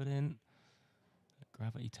 Just drop it in. Let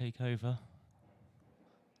gravity take over.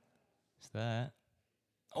 It's there.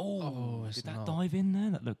 Oh, it's did that not. dive in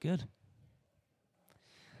there? That looked good.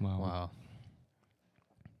 Well, Wow.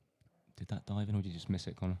 did that dive in or did you just miss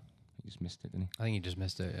it, Connor? He just missed it, didn't I think he just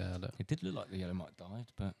missed it, yeah. he? It did look like the yellow might have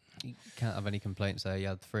dived, but... You can't have any complaints there. You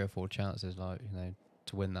had 3 or 4 chances, like, you know,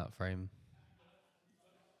 to win that frame.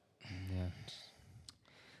 Yeah.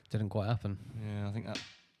 Didn't quite happen. Yeah, I think that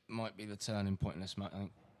might be the turning point in this match. I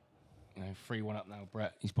think, 3-1 up now,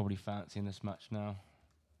 Brett. He's probably fancying this match now.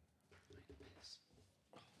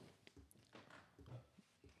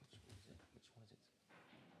 Which one is it?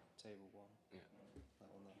 Table 1. Yeah. That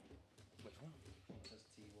one there. Which one? It says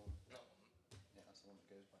T1. Yeah, that's the one that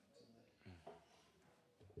goes back, isn't it?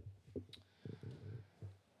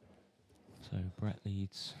 So Brett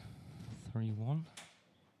leads 3-1.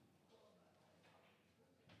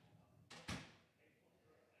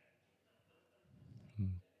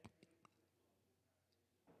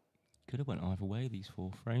 Could have went either way, these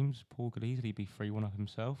 4 frames. Paul could easily be 3-1 up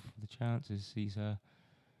himself. The chances he's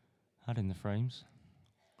had in the frames.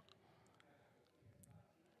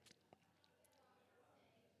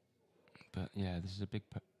 But yeah, this is a big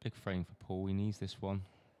frame for Paul. He needs this one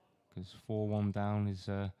because 4-1 down is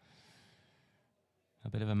a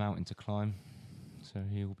bit of a mountain to climb. So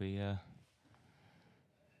he'll be doing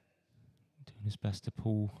his best to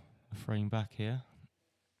pull the frame back here.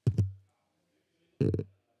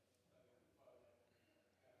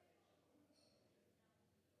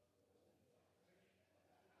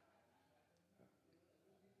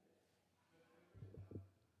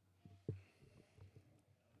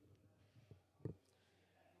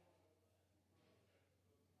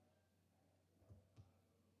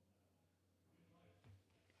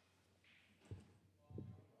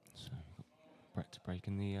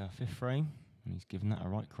 breaking the 5th frame, and he's given that a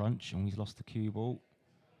right crunch, and he's lost the cue ball.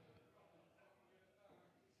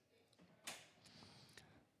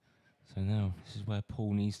 So now this is where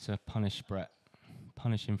Paul needs to punish Brett,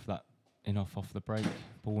 punish him for that off the break,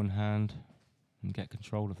 ball in hand, and get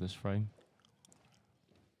control of this frame.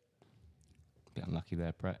 Bit unlucky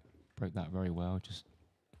there, Brett. Broke that very well. Just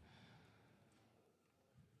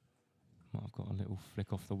might have got a little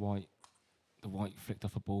flick off the white. The white flicked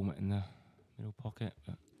off a ball in the middle pocket,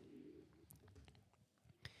 but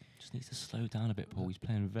just needs to slow down a bit, Paul. He's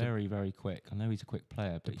playing very, very quick. I know he's a quick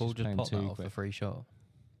player, but Did he's Paul just just playing pop that too off quick. a free shot?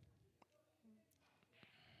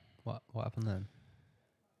 What happened then?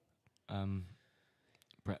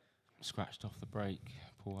 Brett scratched off the break,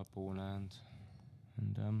 Paul had ball in hand,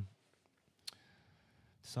 and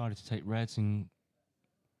decided to take reds and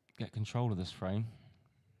get control of this frame,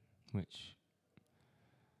 which,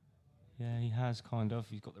 yeah, he has kind of.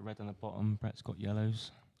 He's got the red on the bottom, Brett's got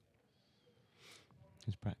yellows.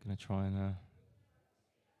 Is Brett going to try and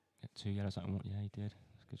get 2 yellows out and what? Yeah, he did.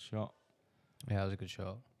 It's a good shot. Yeah, that was a good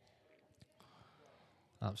shot.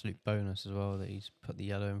 Absolute bonus as well that he's put the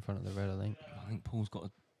yellow in front of the red, I think. I think Paul's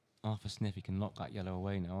got half a sniff. He can knock that yellow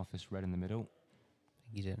away now off this red in the middle.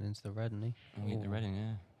 He's getting into the red, isn't he? Oh, hit the red in,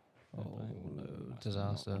 yeah. Oh, Fair play. no, That's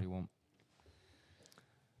disaster. Not what he want.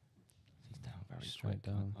 He's down very Straight quick.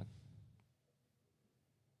 down.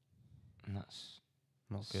 And that's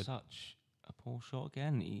Not good. such a poor shot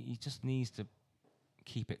again. He just needs to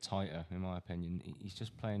keep it tighter, in my opinion. He's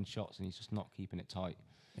just playing shots and he's just not keeping it tight.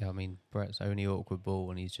 Yeah, I mean, Brett's only awkward ball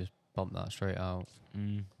and he's just bumped that straight out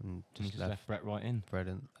and And he just just left Brett right in. bread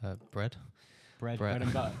and bread. Bread Brett.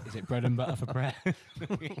 and butter. Is it bread and butter for Brett?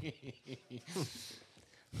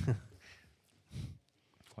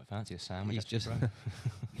 Quite fancy a sandwich. He's actually, just Brett.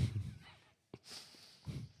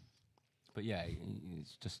 But yeah,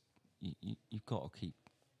 it's just you've got to keep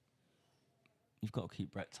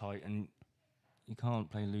Brett tight, and you can't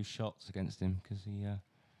play loose shots against him because he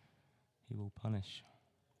will punish.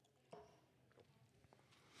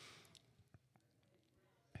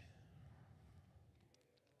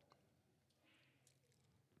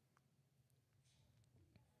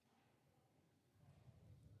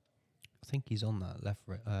 I think he's on that left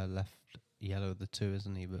yellow of the 2,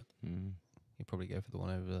 isn't he? But he'll probably go for the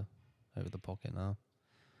one over the pocket now.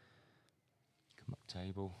 Come up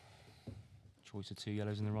table. Choice of 2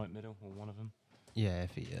 yellows in the right middle, or one of them. Yeah,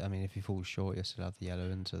 if he falls short, he'll still have the yellow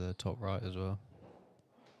into the top right as well.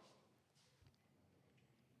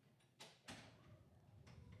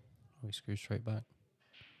 Oh, he screws straight back.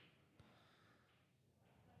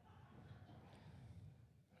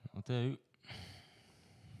 I'll do.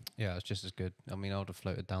 Yeah, it's just as good. I mean, I would have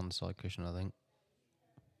floated down the side cushion, I think.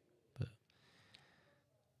 But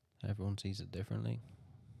everyone sees it differently.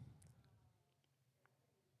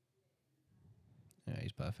 Yeah,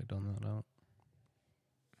 he's perfect on that now.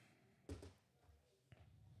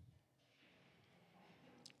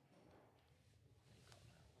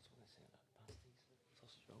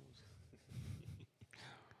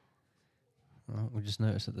 Well, we just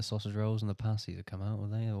noticed that the sausage rolls and the pasties have come out, were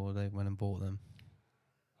they? Or they went and bought them?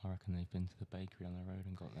 I reckon they've been to the bakery on the road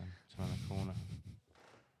and got them. It's around the corner.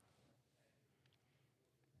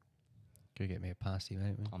 Go get me a pasty,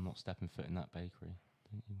 mate. I'm not stepping foot in that bakery.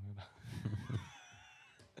 Don't you worry about it.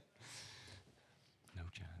 No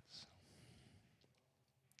chance.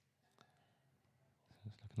 So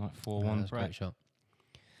it's looking like 4-1 That's a Brett. great shot.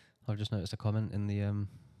 I've just noticed a comment in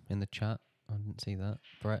the chat. I didn't see that.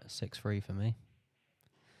 Brett 6-3 for me.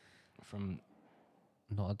 From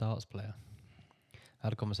Not a darts player. I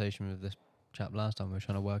had a conversation with this chap last time. We were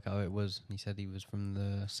trying to work out who it was. And he said he was from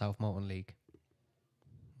the South Malton League.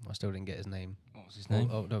 I still didn't get his name. what was his name?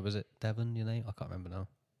 Oh no, was it Devon, your name? I can't remember now.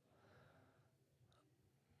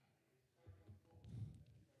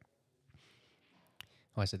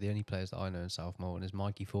 I said the only players that I know in South Malton is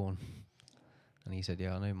Mikey Fawn. And he said,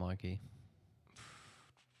 yeah, I know Mikey.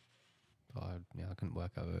 But I couldn't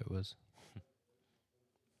work out who it was.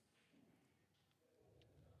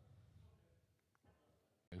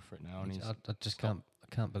 Go for it now. And he's I just can't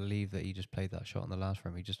believe that he just played that shot on the last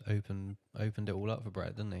frame. He just opened it all up for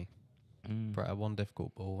Brett, didn't he? Brett had one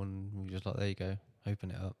difficult ball and we just like, there you go,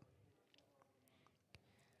 open it up.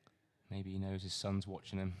 Maybe he knows his son's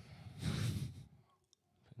watching him.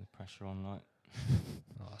 Putting the pressure on, like.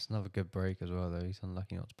 Oh, that's another good break as well, though. He's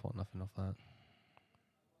unlucky not to pot nothing off that.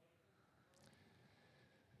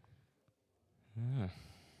 Yeah.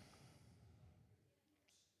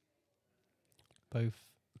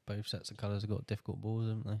 Both sets of colours have got difficult balls,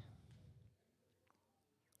 haven't they?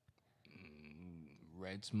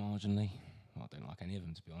 Reds marginally. Well, I don't like any of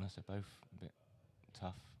them, to be honest. They're both a bit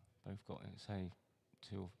tough. Both got, say,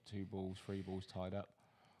 two balls, 3 balls tied up.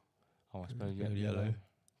 Oh, I suppose Go yellow. yellow.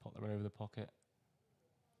 Pop the red over the pocket.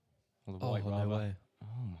 Or the Oh, white, no rather. way. Oh,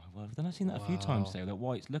 my word. Then I've seen that a few times Wow. today. That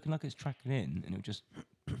white's looking like it's tracking in, and it'll just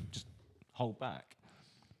hold back.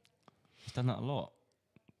 He's done that a lot.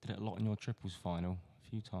 Did it a lot in your triples final. A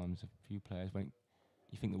few times, a few players went.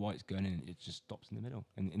 You think the white's going in, it just stops in the middle,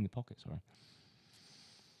 in the pocket, sorry.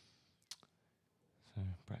 So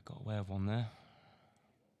Brett got away with one there.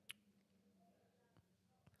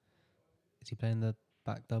 Is he playing the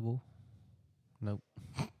back double? Nope.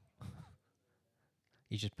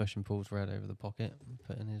 He's just pushing Paul's red over the pocket and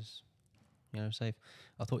putting his yellow safe.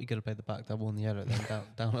 I thought you could have played the back double on the yellow, then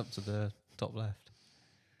down up to the top left.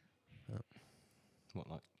 What,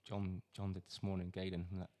 like John did this morning, Gaydon,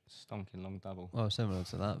 that stonking long double. Well, similar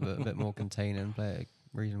to that, but a bit more containing, play at a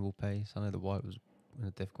reasonable pace. I know the white was in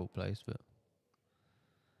a difficult place, but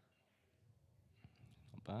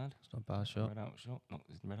Not bad. it's not a bad shot. Red out shot. Knocked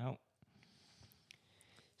his red out.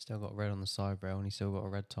 Still got red on the side rail, and he's still got a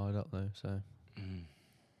red tied up though, so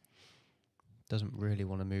doesn't really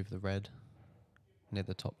want to move the red near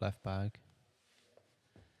the top left bag.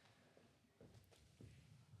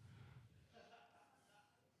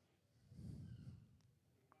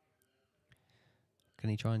 Can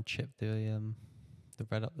he try and chip the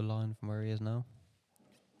red up the line from where he is now?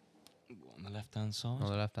 On the left-hand side. On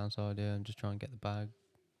the left-hand side, yeah, and just try and get the bag.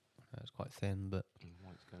 It's quite thin, but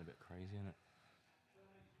White's going a bit crazy, isn't it?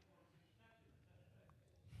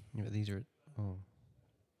 yeah, but these are... Oh,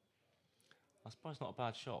 I suppose it's not a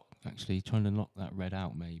bad shot, actually, trying to knock that red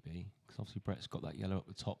out, maybe. Because obviously Brett's got that yellow up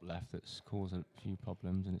the top left that's caused a few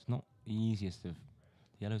problems, and it's not the easiest of...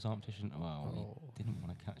 The yellows aren't positioned... Well, he didn't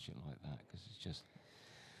want to catch it like that, because it's just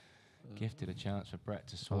gifted a chance for Brett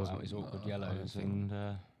to sort out his awkward yellows and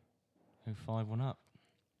go 5-1 up.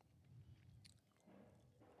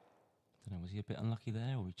 Don't know, was he a bit unlucky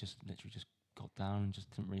there, or he just literally just got down and just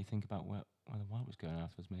didn't really think about where the white was going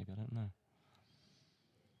afterwards, maybe, I don't know.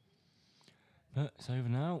 But it's over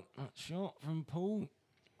now. That shot from Paul.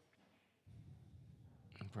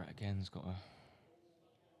 And Brett again's got a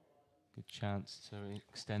good chance to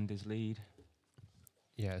extend his lead.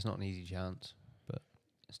 yeah, it's not an easy chance, but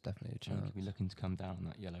it's definitely a I think chance. he'll be looking to come down on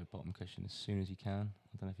that yellow bottom cushion as soon as he can.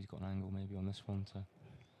 I don't know if he's got an angle maybe on this one to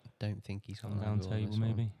Don't think he's got come an down angle on table this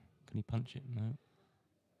maybe. one. Can he punch it? No.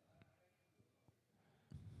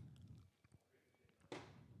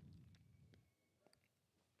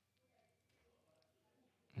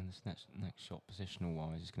 And this next shot, positional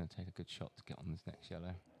wise, is going to take a good shot to get on this next yellow.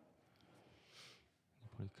 He'll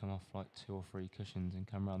probably come off like 2 or 3 cushions and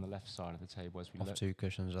come around the left side of the table as we Off look. 2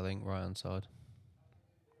 cushions, I think, right hand side.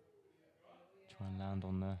 Try and land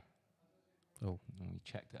on there. Oh. And he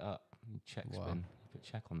checked it up. He check Wow. spin. He put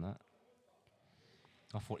check on that.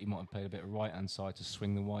 I thought he might have played a bit of right hand side to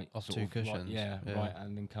swing the white. Off sort 2 of right- cushions? yeah, Yeah. right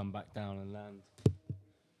hand and come back down and land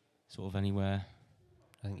sort of anywhere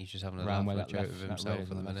I think he's just having a around laugh where and a that joke left, with that red himself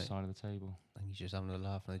is at on the the left minute. side of the table. I think he's just having a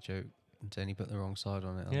laugh and a joke until he put the wrong side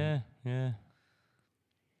on it. I think. Yeah.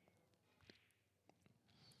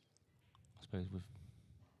 I suppose with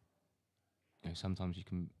sometimes you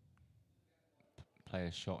can play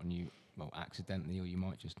a shot and you accidentally, or you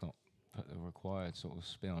might just not put the required sort of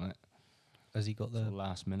spin on it. Has he got Sort the... of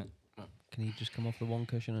last minute. Can he just come off the one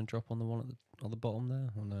cushion and drop on the one at the bottom there,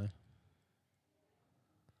 or no? I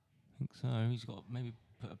think so. He's got maybe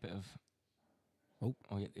put a bit of.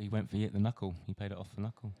 Oh, yeah, he went for the knuckle. He played it off the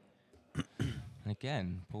knuckle. And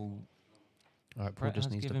again, Paul. All right, Paul Brett just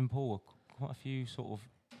has needs given Paul quite a few sort of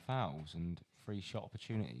fouls and free shot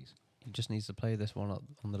opportunities. He just needs to play this one up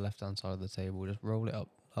on the left-hand side of the table. Just roll it up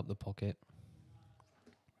the pocket.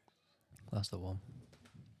 That's the one.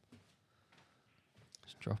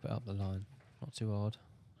 Just drop it up the line. Not too hard.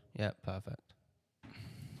 Yeah, perfect.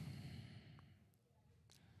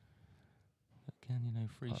 Again,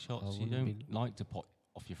 free I shots. You wouldn't don't like to pot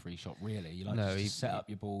off your free shot, really. You like No, to set up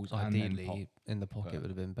your balls and then Ideally, pop. in the pocket but- would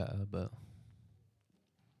have been better, but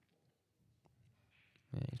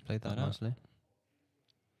yeah, he's played that Better. nicely.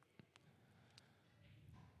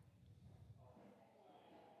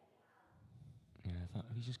 Yeah,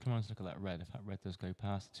 if he's just come around to look at that red, if that red does go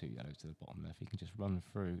past the 2 yellows to the bottom left, he can just run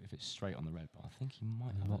through if it's straight on the red. But I think he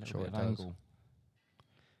might I'm have not a little sure bit it of does. angle.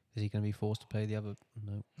 Is he going to be forced to play the other?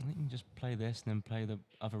 No. I think you can just play this and then play the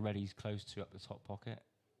other red he's close to up the top pocket.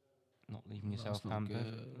 Not leaving yourself That's not hampered.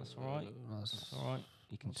 good. That's all right. That's all right.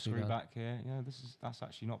 You can not too screw bad. back here. Yeah, that's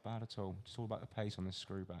actually not bad at all. It's all about the pace on this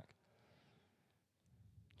screw back.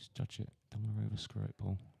 Just judge it. Don't want to over screw it,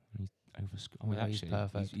 Paul. And he's over. No, he's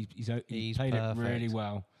perfect. He's He's played it really perfect.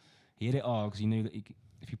 well. He hit it hard because he knew that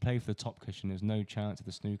if you play for the top cushion, there's no chance of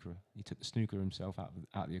the snooker. He took the snooker himself out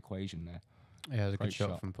of the equation there. Yeah, it was a Great good shot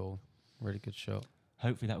shot. from Paul. Really good shot.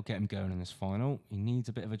 Hopefully that will get him going in this final. He needs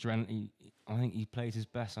a bit of adrenaline. I think he plays his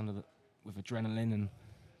best with adrenaline and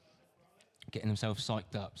getting himself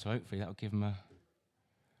psyched up. So hopefully that will give him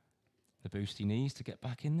the boost he needs to get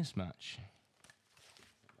back in this match.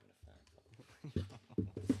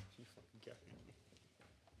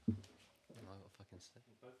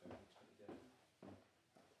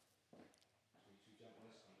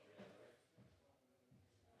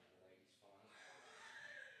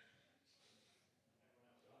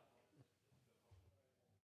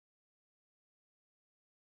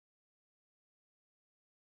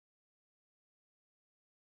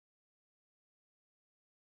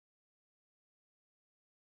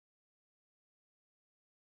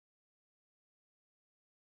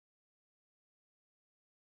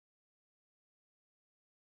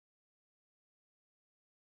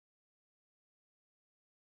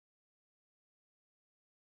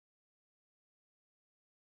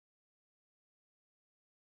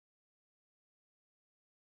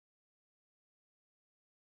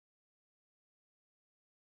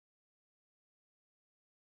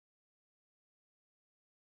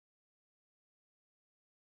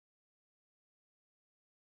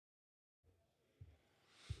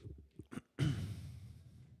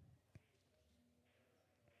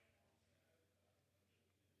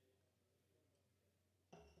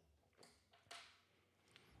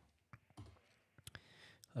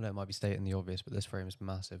 I know it might be stating the obvious, but this frame is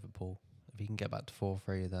massive for Paul. If he can get back to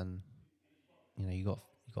 4-3, then you got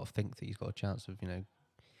to think that he's got a chance of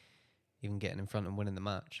even getting in front and winning the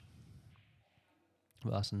match.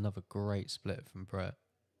 But that's another great split from Brett.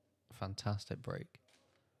 Fantastic break.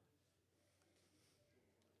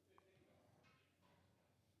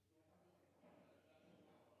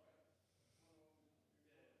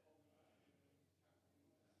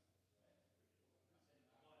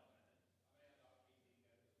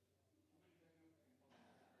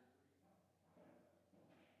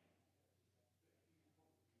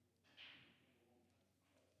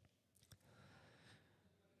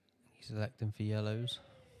 He's selecting for yellows.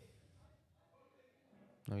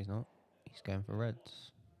 No, he's not. He's going for reds.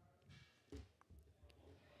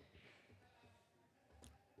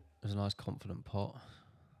 There's a nice confident pot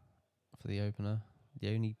for the opener.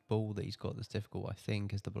 The only ball that he's got that's difficult, I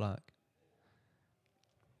think, is the black.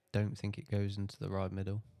 Don't think it goes into the right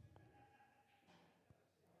middle.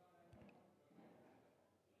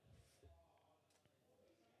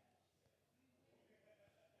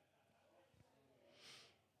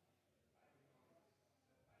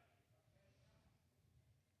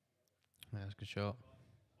 Yeah, that's a good shot.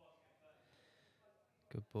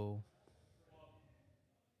 Good ball.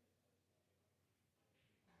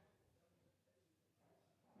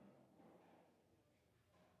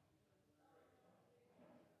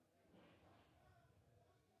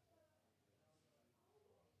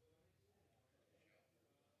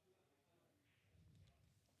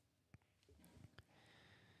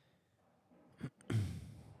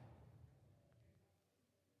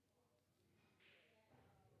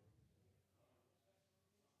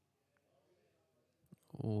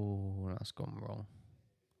 Oh, that's gone wrong.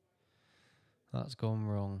 That's gone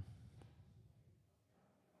wrong.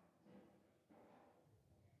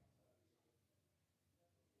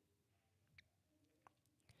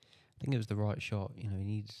 I think it was the right shot. He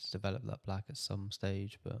needed to develop that black at some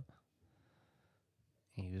stage, but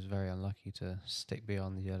he was very unlucky to stick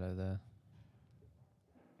beyond the yellow there.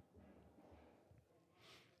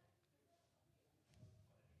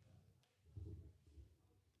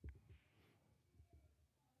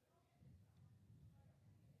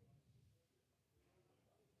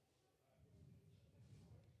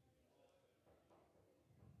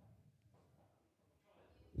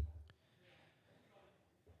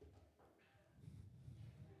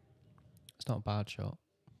 It's not a bad shot.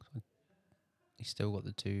 He's still got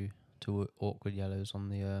the two awkward yellows on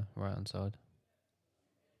the right hand side.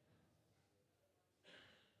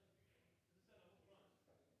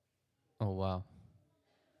 Oh wow.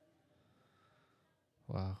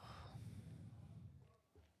 Wow.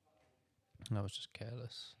 That was just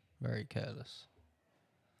careless. Very careless.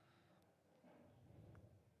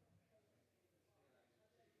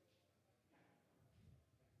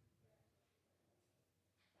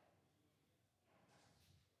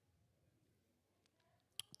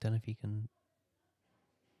 Don't know if he can.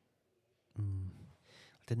 I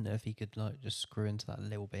didn't know if he could just screw into that a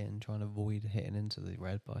little bit and try and avoid hitting into the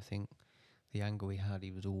red, but I think the angle he had,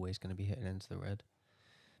 he was always going to be hitting into the red.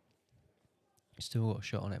 He's still got a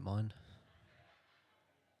shot on it, mind.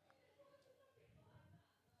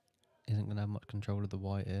 isn't going to have much control of the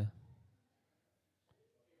white here.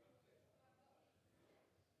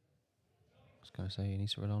 I was going to say he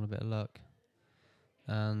needs to rely on a bit of luck.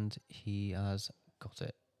 And he has got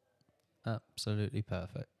it. Absolutely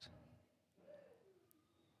perfect.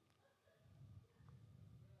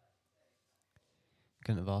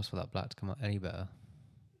 Couldn't have asked for that black to come out any better.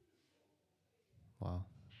 Wow.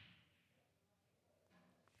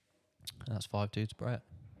 And that's 5-2 to Brett.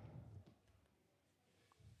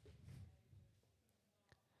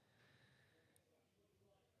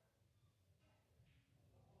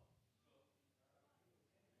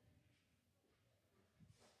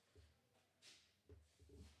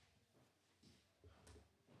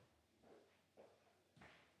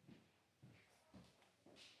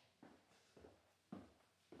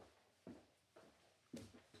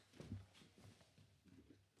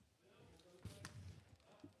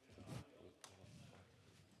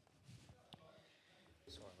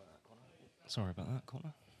 Sorry about that,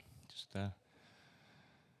 Connor. Just having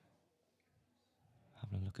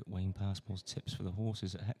a look at Wayne Passport's tips for the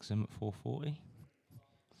horses at Hexham at 4:40. See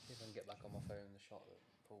if I can get back on my phone the shot that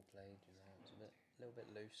Paul played. You know, it's a little bit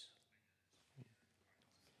loose.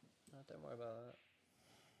 No, don't worry about that.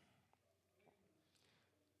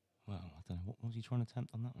 Well, I don't know. What was he trying to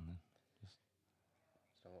attempt on that one then? Just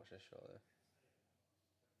don't watch this shot there.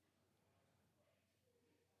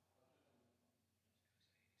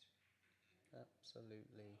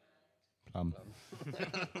 Absolutely. Plum.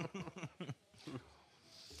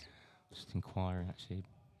 Just inquiring, actually.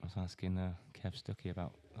 I was asking Kev Stuckey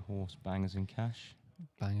about the horse Bangers and Cash.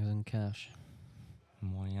 Bangers and Cash.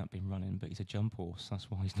 And why he hasn't been running, but he's a jump horse.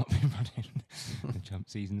 That's why he's not been running. The jump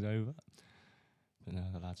season's over. But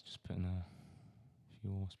no, the lad's just putting a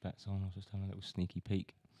few horse bets on. I was just having a little sneaky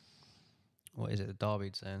peek. What is it? The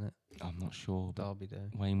Derby saying it? I'm not sure. But Derby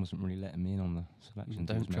Day. Wayne wasn't really letting me in on the selection.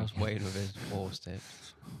 Don't trust Wayne with his horse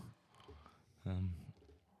tips. So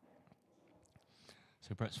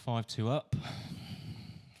Brett's 5-2 up.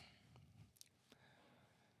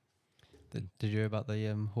 Did you hear about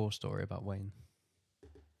the horse story about Wayne?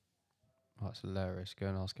 Oh, that's hilarious. Go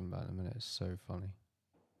and ask him about it in a minute. It's so funny.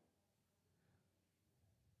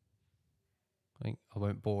 I think I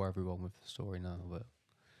won't bore everyone with the story now, but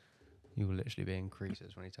you will literally be in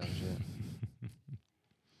creases when he tells you it.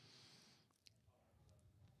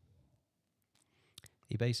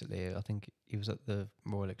 He basically, I think he was at the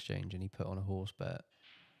Royal Exchange and he put on a horse bet,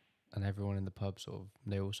 and everyone in the pub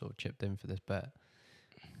they all chipped in for this bet.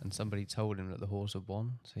 And somebody told him that the horse had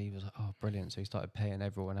won, so he was like, "Oh, brilliant!" So he started paying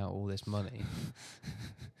everyone out all this money.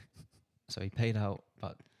 So he paid out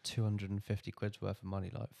about 250 quid's worth of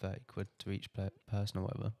money, like 30 quid to each person or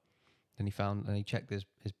whatever. Then he checked his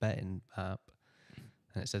betting app,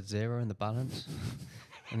 and it said 0 in the balance.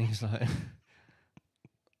 And he's like,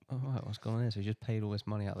 "Oh, right, what's going on here?" So he just paid all this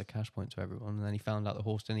money out of the cash point to everyone, and then he found out the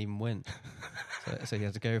horse didn't even win. So he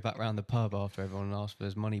had to go back round the pub after everyone and ask for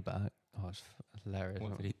his money back. Oh, it's hilarious.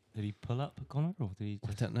 What, did he pull up, Connor, or did he I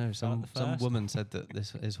just don't know. Some woman said that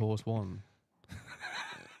his horse won.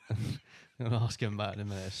 I'll ask him about it in a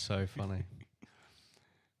minute. It's so funny.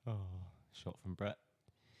 Oh, shot from Brett.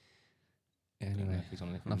 Anyway,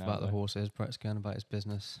 enough about the horses. Brett's going about his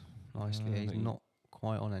business nicely. He's not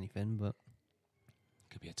quite on anything, but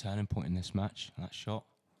could be a turning point in this match. That shot.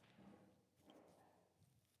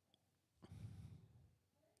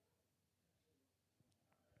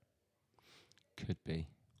 Could be.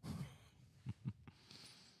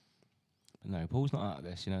 But no, Paul's not out of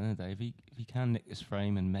this, you know, Dave. If he can nick this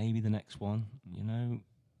frame and maybe the next one, you know.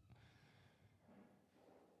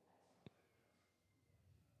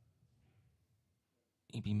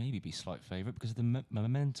 He'd maybe be slight favourite because of the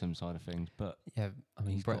momentum side of things, but yeah, I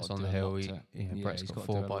mean, Brett's on the hill. Brett's got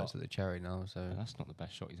 4 bites at the cherry now, so but that's not the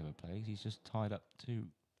best shot he's ever played. He's just tied up to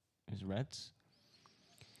his reds.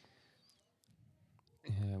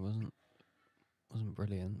 Yeah, it wasn't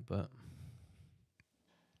brilliant, but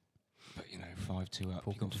you know, 5-2 up.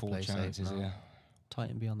 Paul You've got can 4 chances here.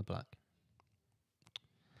 Tighten beyond the black.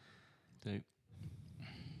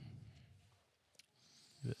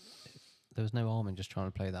 There was no harm in just trying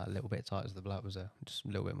to play that a little bit tight as the black, was there? Just a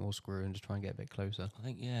little bit more screw and just try and get a bit closer. I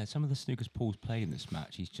think, yeah, some of the snookers Paul's played in this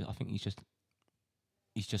match, I think he's just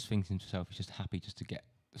thinking to himself, he's just happy just to get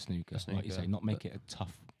the snooker. Like you say, not make it a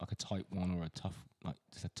tough, like a tight one or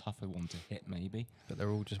just a tougher one to hit maybe. But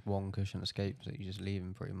they're all just one cushion escapes that you just leave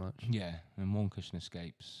him pretty much. Yeah, and 1 cushion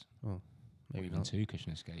escapes. Oh, maybe or even not. 2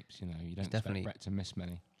 cushion escapes, you know, you don't expect Brett to miss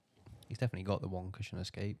many. He's definitely got the 1 cushion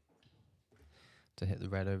escape to hit the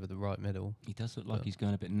red over the right middle. He does look like he's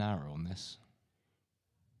going a bit narrow on this.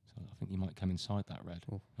 So I think he might come inside that red.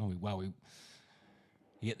 Oh,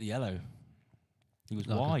 He hit the yellow. He was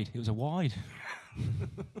Like a- wide. It was a wide.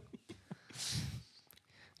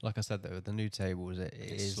 Like I said, though, with the new tables, it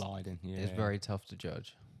It's is sliding. Yeah, it's very tough to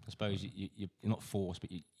judge. I suppose you're not forced,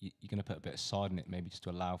 but you're going to put a bit of side in it, maybe just to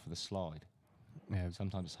allow for the slide. Yeah,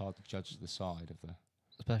 Sometimes it's hard to judge the side of the.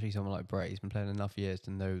 especially someone like Brett. He's been playing enough years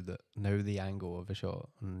to know the angle of a shot,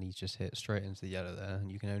 and he's just hit straight into the yellow there.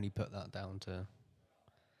 And you can only put that down to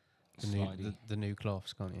the new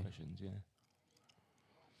cloths, can't you? Cushions, yeah.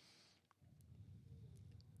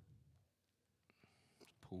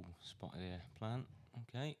 Paul spotted here. Plant.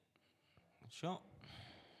 Okay. Good shot.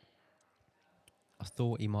 I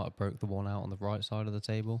thought he might have broke the one out on the right side of the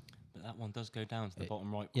table. But that one does go down to the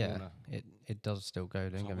bottom right Yeah, corner. it does still go.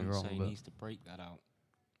 Don't So get I me wouldn't wrong, say he but needs to break that out.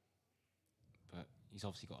 But he's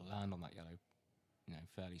obviously got to land on that yellow,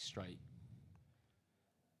 fairly straight.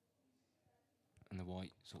 And the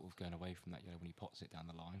white sort of going away from that yellow when he pots it down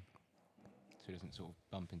the line. So he doesn't sort of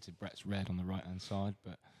bump into Brett's red on the right-hand side.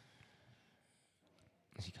 But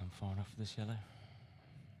has he come far enough for this yellow?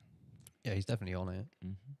 yeah, he's definitely on it.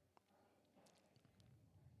 Mm-hmm.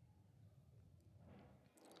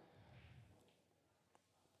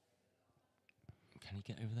 Can he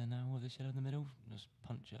get over there now with this yellow in the middle? Just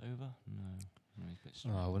punch it over? No. He's a bit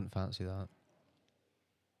straight. Oh, I wouldn't fancy that.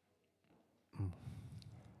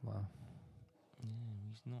 Wow. Yeah,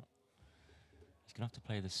 he's not. He's going to have to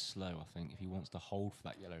play this slow, I think, if he wants to hold for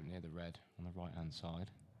that yellow near the red on the right-hand side.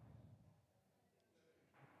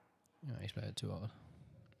 Yeah, he's played it too hard.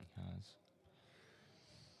 He has.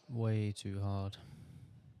 Way too hard.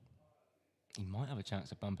 He might have a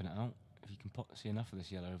chance of bumping it out if he can see enough of this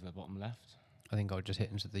yellow over the bottom left. I think I'll just hit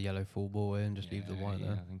into the yellow full ball in, just leave the white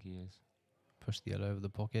there. I think he is. Push the yellow over the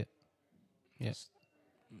pocket. Yep.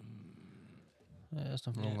 Yeah, there's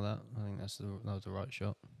nothing wrong with that. I think that was the right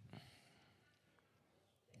shot.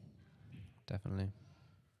 Definitely.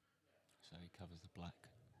 So he covers the black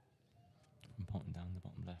from potting down the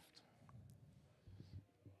bottom left.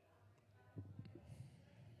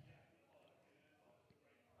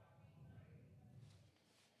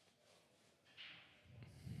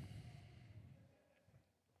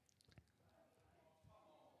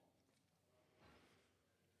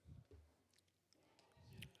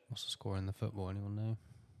 What's the score in the football? Anyone know?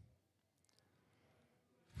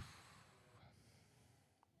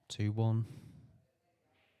 2-1.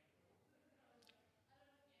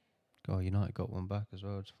 God, United got one back as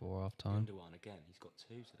well just before half time. Devon again. He's got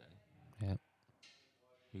 2 today. Yeah.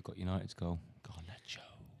 Who got United's goal? Garnacho.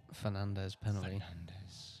 Fernandez penalty.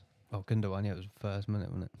 Fernandez. Oh, Gundogan, yeah, it was the first minute,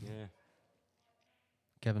 wasn't it? Yeah.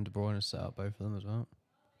 Kevin De Bruyne has set up both of them as well.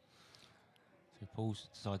 So Paul's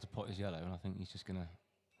decided to pot his yellow, and I think he's just going to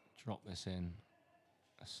drop this in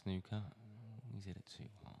a snooker. He's hit it too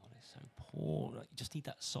hard. It's so poor. Like, you just need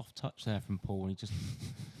that soft touch there from Paul. And he just,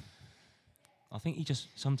 I think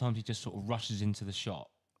sometimes he just sort of rushes into the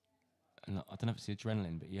shot. And I don't know if it's the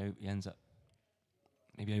adrenaline, but he ends up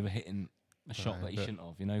maybe overhitting a shot that he shouldn't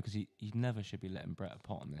have, because he never should be letting Brett a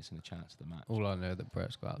pot on this and a chance of the match. All I know that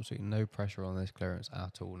Brett's got absolutely no pressure on this clearance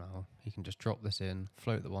at all now. He can just drop this in,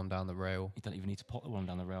 float the one down the rail. He doesn't even need to pot the one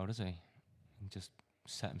down the rail, does he? He can just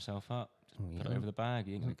set himself up, just put yeah. it over the bag.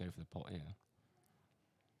 He ain't going to go for the pot here.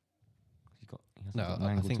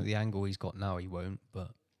 I think the angle he's got now he won't, but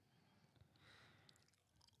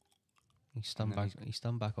he's stunned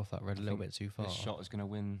back off that red a little bit too far. This shot is going to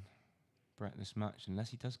win Brett this match unless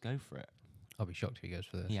he does go for it. I'll be shocked if he goes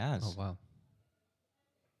for this. He has. Oh, wow.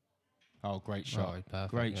 Oh, great shot. Oh,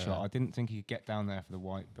 perfect, great shot. I didn't think he could get down there for the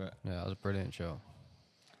white, but... Yeah, that was a brilliant shot.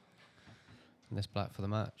 And this black for the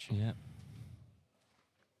match. Yeah.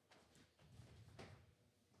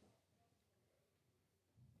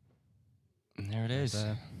 And there it is.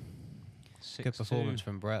 Good performance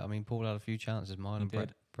from Brett. I mean, Paul had a few chances, mine, and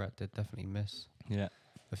Brett did definitely miss a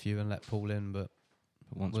few and let Paul in, but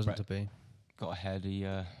once wasn't Brett to be. Got ahead, he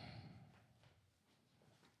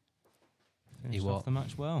finished off the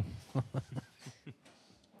match well.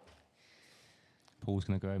 Paul's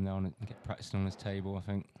going to go home now and get practicing on his table, I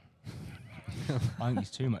think. I think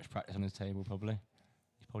he's too much practice on his table, probably.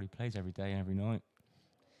 He probably plays every day and every night.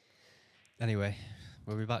 Anyway,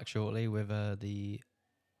 we'll be back shortly with the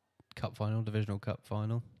cup final, divisional cup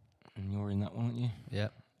final. And you're in that one, aren't you? Yeah,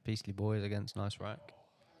 Peasley Boys against Nice Rack.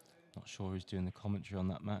 Not sure who's doing the commentary on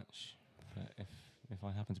that match, but if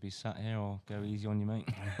I happen to be sat here, I'll go easy on you, mate.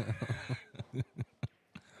 But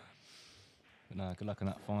no, good luck in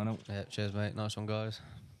that final. Yeah, cheers, mate. Nice one, guys.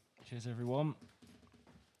 Cheers, everyone.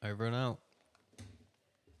 Over and out.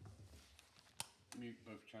 Mute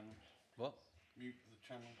both channels. What? Mute the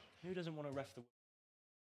channels. Who doesn't want to ref the...